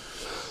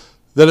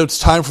 That it's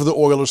time for the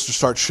Oilers to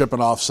start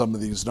shipping off some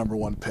of these number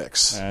 1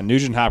 picks. And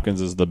Nugent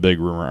Hopkins is the big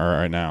rumor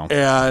right now.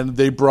 And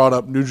they brought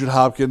up Nugent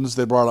Hopkins,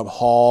 they brought up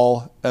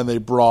Hall, and they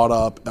brought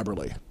up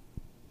Eberle.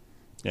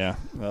 Yeah.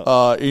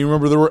 You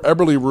remember there were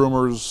Eberle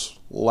rumors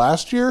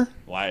last year?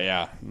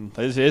 Yeah.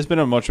 It's been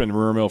a much in the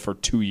rumor mill for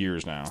 2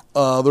 years now.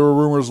 There were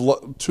rumors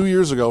 2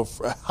 years ago,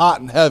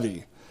 hot and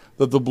heavy,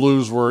 that the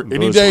Blues were,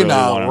 any day really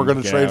now, we're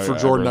going to trade for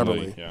Jordan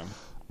Eberle. Yeah.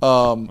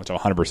 Which I'm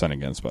 100%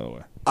 against, by the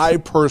way. I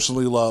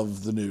personally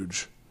love the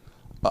Nuge.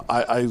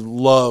 I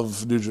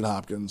love Nugent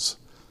Hopkins.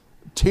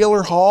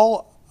 Taylor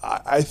Hall,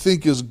 I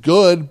think, is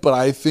good, but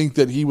I think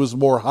that he was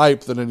more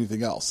hype than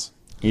anything else.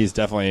 He's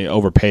definitely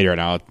overpaid right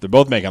now. They're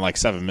both making like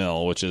 $7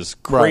 million, which is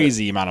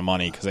crazy amount of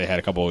money because they had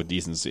a couple of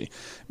decency.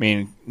 I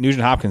mean,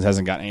 Nugent Hopkins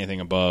hasn't got anything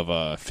above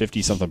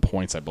 50-something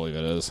points, I believe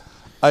it is.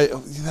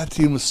 That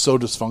team was so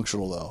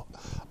dysfunctional, though.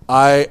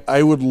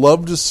 I would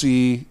love to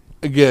see,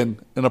 again,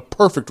 in a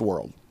perfect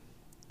world,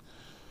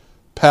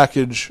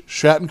 package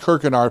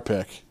Shattenkirk and our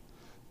pick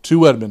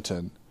to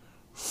Edmonton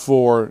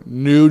for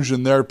Nuge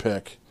and their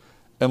pick,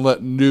 and let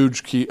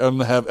Nuge keep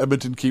and have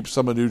Edmonton keep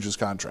some of Nuge's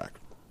contract.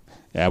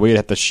 Yeah, we'd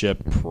have to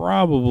ship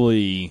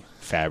probably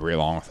Fabry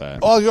along with that.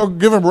 Oh, you'll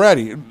give him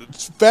Ratty.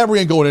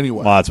 Fabry ain't going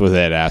anywhere. Well, that's what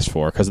they had asked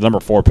for because the number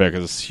 4 pick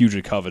is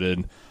hugely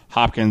coveted.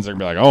 Hopkins are going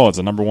to be like, oh, it's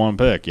a number 1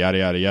 pick, yada,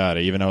 yada,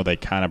 yada, even though they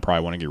kind of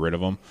probably want to get rid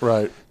of him.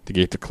 Right.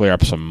 To clear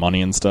up some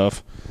money and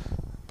stuff.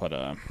 But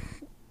I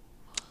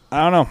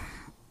don't know.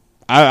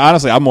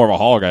 I'm more of a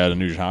Hall guy than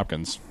Nugent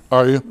Hopkins.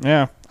 Are you?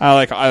 Yeah.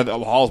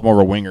 Hall's more of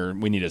a winger.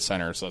 We need a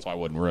center, so that's why it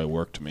wouldn't really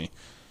work to me.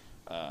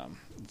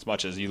 As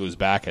much as you lose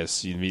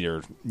Backus, you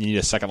need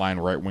a second-line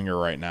right winger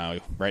right now.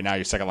 Right now,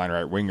 your second-line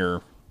right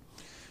winger,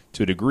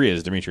 to a degree,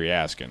 is Dmitry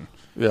Yaskin.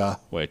 Yeah.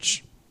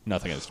 Which,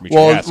 nothing against Dmitry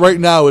Yaskin. Well, right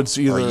now, it's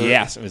either...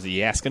 Is it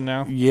Yaskin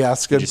now?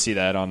 Yaskin. Did you see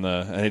that on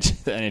the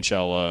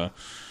NHL...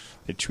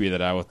 They tweeted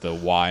that out with the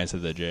Y instead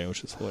of the J,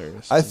 which is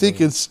hilarious. I think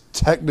it's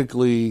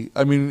technically,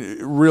 I mean,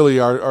 really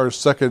our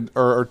second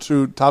or our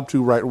top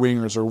 2 right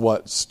wingers are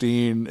what?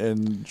 Steen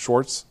and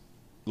Schwartz?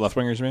 Left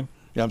wingers, you mean?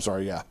 Yeah, I'm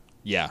sorry, yeah.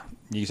 Yeah.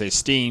 You can say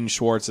Steen,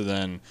 Schwartz, and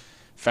then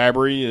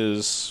Fabry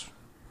is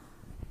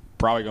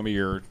probably going to be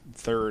your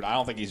third. I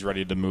don't think he's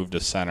ready to move to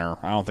center.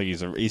 I don't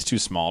think he's too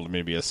small to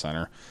maybe be a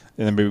center.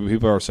 And then maybe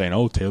people are saying,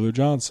 oh, Tyler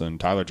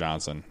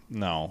Johnson.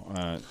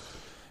 No.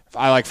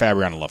 I like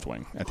Fabry on the left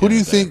wing. Who do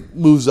you think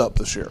moves up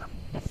this year?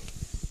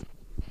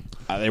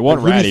 They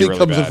want Ratty. Who do you think really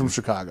comes bad. in from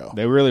Chicago?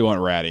 They really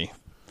want Ratty.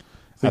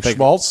 I think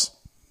Schmaltz?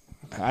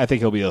 I think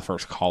he'll be the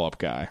first call-up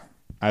guy.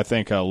 I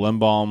think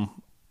Lindbaum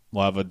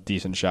will have a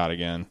decent shot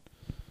again.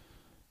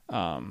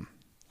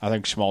 I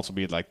think Schmaltz will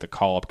be like the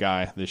call-up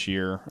guy this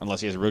year,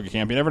 unless he has a rookie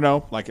camp. You never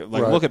know. Look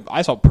at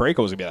I saw Parayko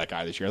was gonna be that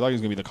guy this year. I thought he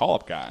was gonna be the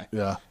call-up guy.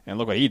 Yeah. And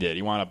look what he did.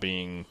 He wound up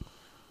being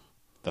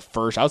the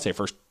first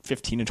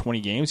 15 to 20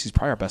 games. He's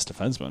probably our best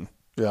defenseman.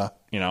 Yeah.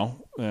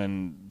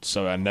 And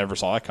so I never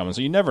saw that coming.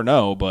 So you never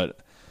know. But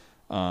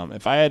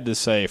if I had to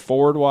say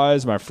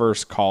forward-wise, my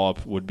first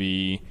call-up would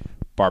be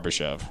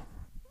Barbashev.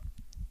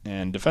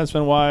 And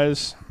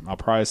defenseman-wise, I'll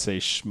probably say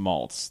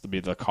Schmaltz to be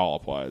the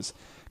call-up-wise.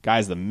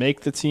 Guys that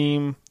make the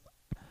team,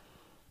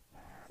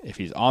 if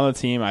he's on the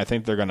team, I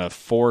think they're going to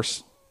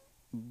force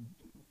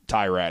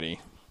Ty Ratty.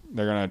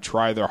 They're going to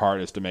try their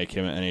hardest to make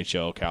him an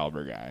NHL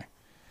caliber guy.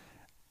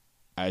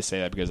 I say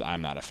that because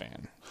I'm not a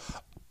fan.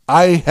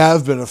 I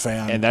have been a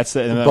fan. And that's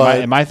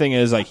my thing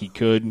is like it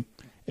could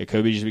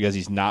be just because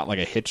he's not like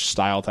a Hitch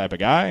style type of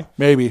guy.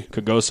 Maybe.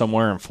 Could go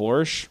somewhere and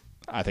flourish.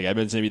 I think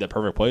Edmonton would be the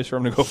perfect place for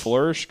him to go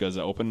flourish because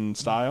of open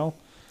style.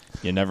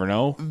 You never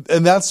know.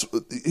 And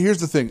here's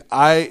the thing.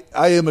 I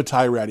am a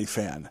Ty Ratty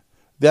fan.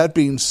 That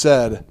being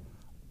said,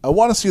 I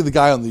want to see the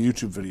guy on the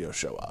YouTube video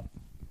show up.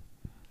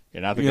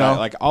 You're not the guy.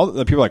 Like all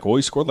the people are like, well,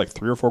 he scored like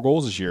 3 or 4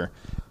 goals this year.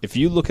 If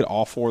you look at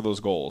all 4 of those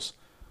goals,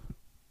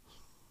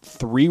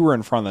 3 were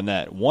in front of the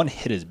net. One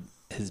hit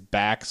his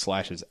back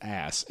 / his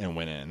ass and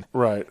went in.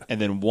 Right. And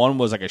then one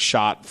was like a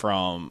shot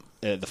from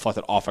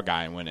deflected off a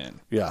guy and went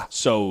in. Yeah.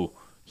 So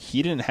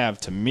he didn't have,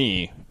 to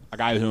me, a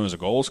guy who was a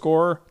goal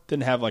scorer,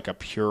 didn't have like a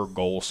pure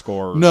goal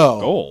scorer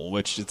goal,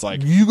 which it's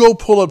like. You go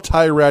pull up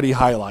Ty Ratty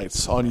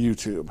highlights on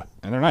YouTube.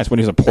 And they're nice. When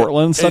he was in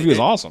Portland and stuff, he was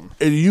awesome.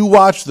 And you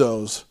watch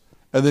those,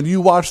 and then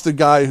you watch the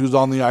guy who's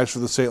on the ice for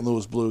the St.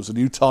 Louis Blues, and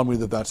you tell me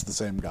that that's the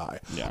same guy.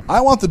 Yeah. I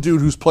want the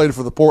dude who's played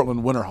for the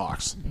Portland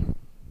Winterhawks.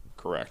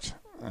 Correct.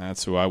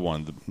 That's who I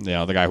wanted.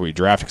 The guy who we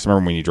drafted. Because I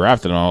remember when you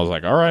drafted him, I was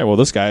like, all right, well,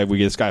 this guy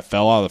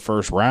fell out of the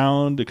first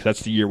round. Because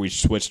that's the year we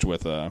switched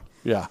with our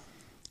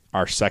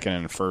second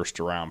and first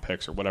round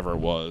picks or whatever it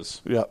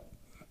was. Yep.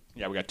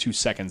 Yeah, we got 2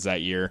 seconds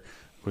that year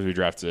because we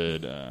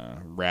drafted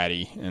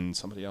Ratty and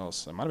somebody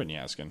else. It might have been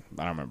Yaskin.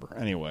 I don't remember.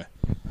 Anyway.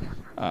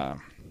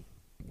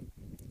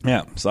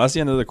 Yeah, so that's the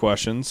end of the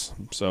questions.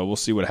 So we'll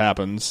see what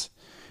happens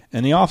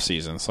in the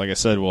offseason. So like I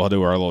said, we'll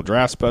do our little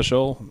draft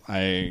special.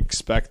 I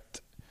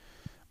expect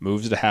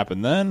moves to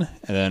happen then,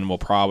 and then we'll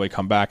probably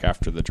come back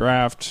after the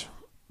draft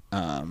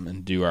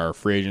and do our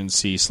free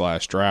agency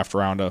 / draft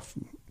roundup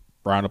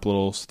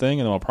little thing,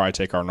 and then we'll probably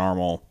take our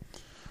normal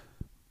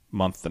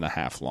month and a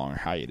half long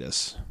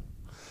hiatus.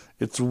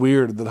 It's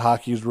weird that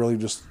hockey's really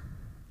just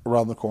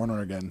around the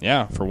corner again.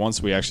 Yeah, for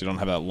once we actually don't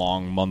have that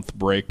long month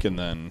break, and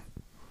then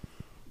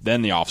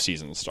the off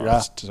season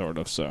starts, sort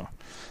of. So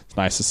it's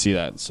nice to see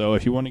that. So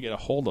if you want to get a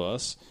hold of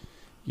us,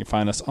 you can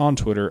find us on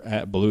Twitter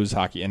at Blues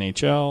Hockey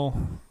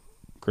NHL.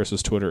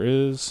 Chris's Twitter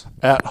is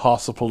at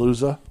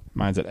Hossapalooza.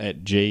 Mine's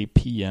at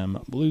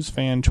JPM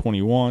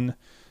BluesFan21.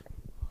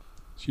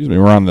 Excuse me.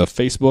 We're on the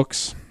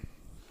Facebooks,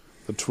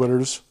 the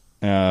Twitters,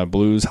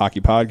 Blues Hockey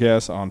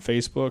Podcast on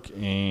Facebook,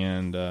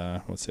 and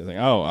what's the other thing?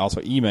 Oh,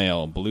 also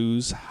email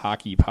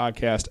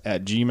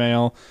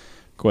blueshockeypodcast@gmail.com.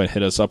 Go ahead and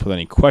hit us up with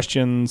any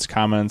questions,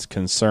 comments,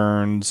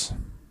 concerns,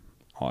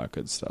 all that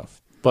good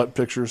stuff. Butt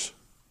pictures.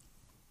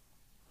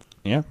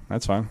 Yeah,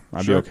 that's fine.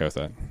 I'd be okay with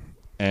that.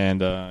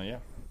 And yeah.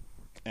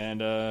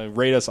 And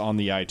rate us on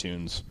the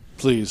iTunes.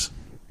 Please.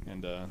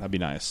 And that'd be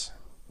nice.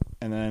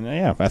 And then,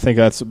 yeah, I think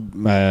that's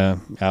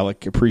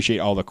Alec, appreciate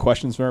all the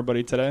questions from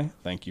everybody today.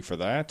 Thank you for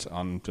that.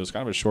 On just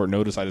kind of a short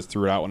notice, I just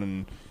threw it out one,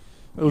 and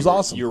it was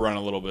awesome. You were running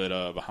a little bit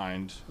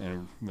behind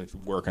and with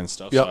work and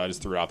stuff, yep. So I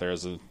just threw it out there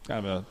as a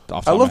kind of a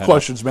off. I love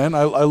questions, man.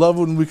 I love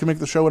when we can make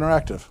the show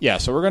interactive. Yeah,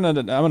 so I'm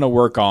gonna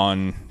work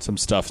on some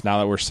stuff now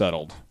that we're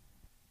settled.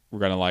 We're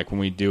gonna when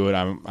we do it.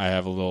 I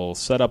have a little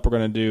setup we're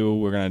gonna do.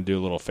 We're gonna do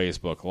a little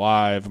Facebook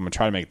Live. I'm gonna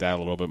try to make that a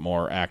little bit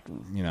more a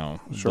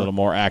little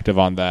more active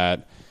on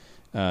that.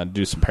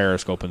 Do some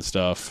Periscope and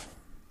stuff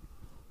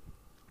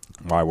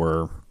while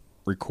we're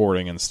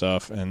recording and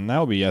stuff, and that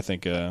would be, I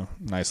think, a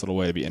nice little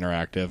way to be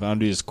interactive. I'm gonna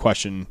do just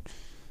question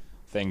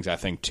things. I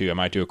think too. I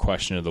might do a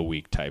question of the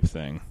week type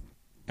thing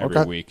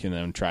every week, and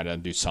then try to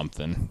do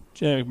something.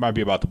 It might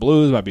be about the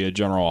Blues. Might be a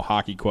general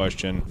hockey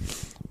question.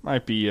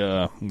 Might be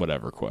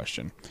whatever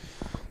question.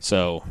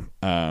 So,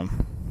 when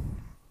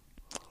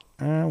am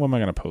I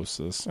going to post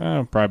this?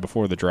 Probably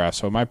before the draft,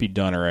 so it might be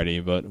done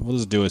already, but we'll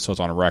just do it so it's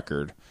on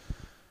record.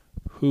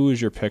 Who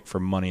is your pick for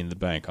Money in the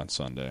Bank on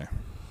Sunday?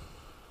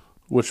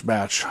 Which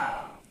match?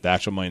 The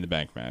actual Money in the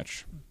Bank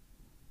match.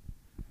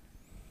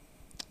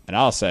 And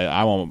I'll say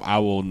I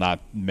will not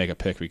make a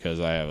pick because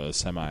I have a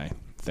semi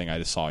thing I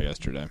just saw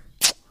yesterday.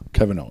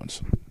 Kevin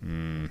Owens.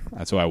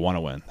 That's who I want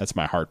to win. That's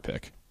my heart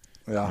pick.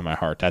 Yeah. In my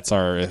heart. That's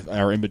our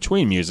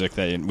in-between music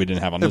that we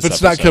didn't have on this episode. If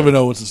it's not Kevin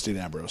Owens, it's Dean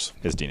Ambrose.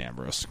 It's Dean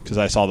Ambrose. Because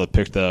I saw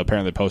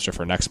apparently the poster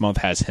for next month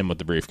has him with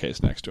the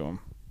briefcase next to him.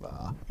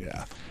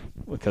 Yeah.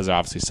 Because they're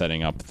obviously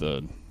setting up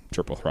the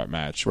triple threat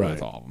match with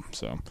right. all of them.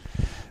 So,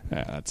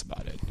 yeah, that's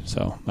about it.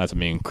 So, that's what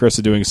me and Chris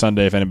are doing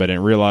Sunday. If anybody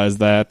didn't realize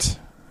that,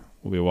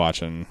 we'll be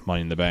watching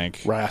Money in the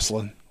Bank.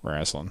 Wrestling.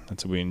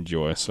 That's what we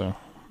enjoy. So,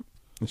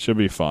 it should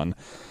be fun.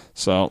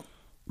 So,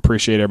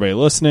 appreciate everybody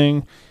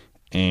listening.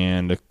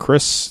 And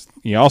Chris,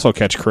 you also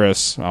catch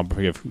Chris. I'll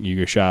give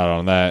you a shout out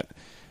on that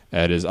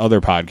at his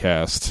other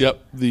podcast. Yep,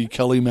 the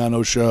Kelly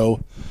Mano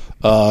Show.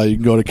 You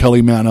can go to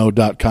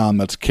kellymano.com.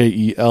 That's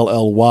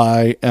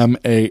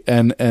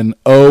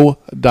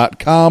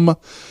KELLYMANNO.com.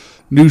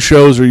 New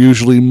shows are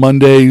usually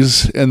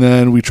Mondays, and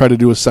then we try to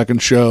do a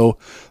second show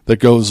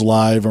that goes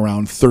live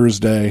around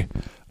Thursday.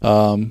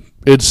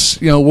 It's,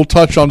 we'll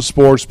touch on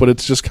sports, but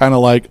it's just kind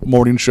of like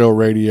morning show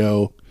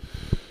radio,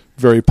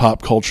 very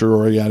pop culture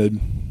oriented.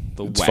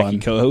 It's wacky fun.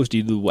 Co-host,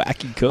 you the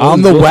wacky co-host.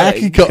 I'm the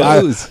wacky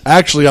co-host.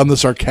 Actually, I'm the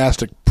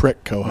sarcastic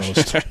prick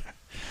co-host.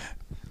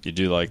 You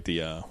do like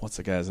the what's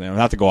the guy's name?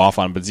 Not to go off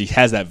on him, but he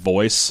has that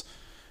voice.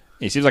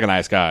 He seems like a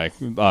nice guy,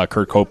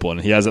 Kurt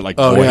Copeland. He has it like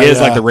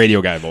like the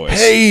radio guy voice.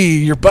 Hey,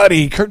 your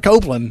buddy Kurt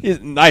Copeland. He's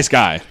a nice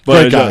guy,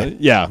 but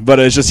great guy. But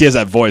it's just he has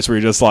that voice where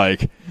you're just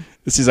like,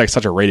 this is like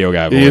such a radio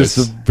guy voice. He is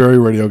a very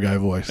radio guy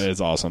voice.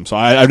 It's awesome. So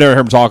I've never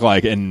heard him talk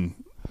like in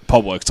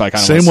public. So I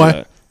kind of same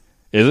way.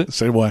 Is it?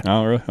 Same way.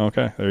 Oh, really?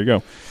 Okay, there you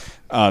go.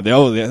 The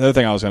other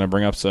thing I was going to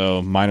bring up,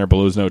 so minor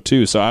Blues note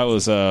too. So I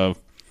was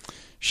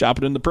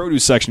shopping in the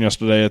produce section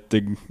yesterday at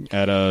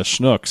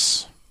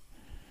Schnucks.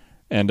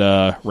 and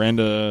ran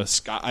to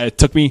Scott. It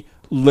took me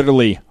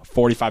literally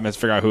 45 minutes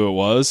to figure out who it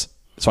was,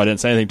 so I didn't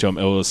say anything to him.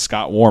 It was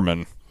Scott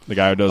Warman, the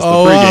guy who does the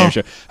pregame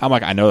show. I'm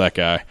like, I know that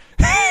guy.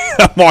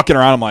 I'm walking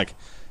around. I'm like,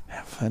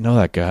 I know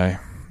that guy.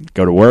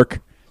 Go to work,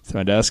 to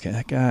my desk, and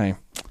that guy.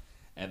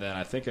 And then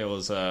I think it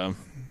was,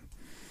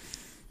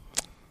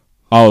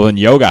 when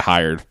Yo got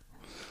hired.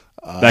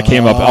 That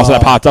came up. Also,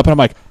 that popped up, and I'm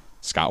like,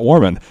 Scott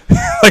Warman.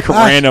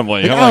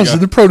 Randomly. I was in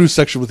the produce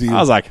section with you. I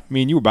was like,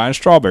 you were buying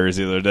strawberries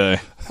the other day.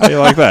 How do you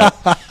like that?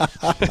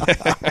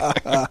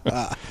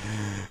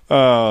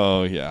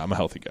 Oh, yeah. I'm a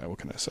healthy guy. What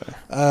can I say?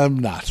 I'm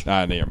not.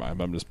 Never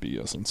mind. I'm just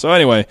BSing. So,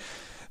 anyway,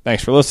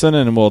 thanks for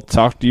listening, and we'll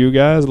talk to you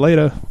guys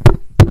later.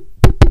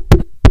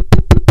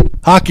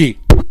 Hockey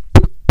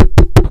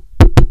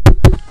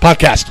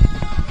Podcast.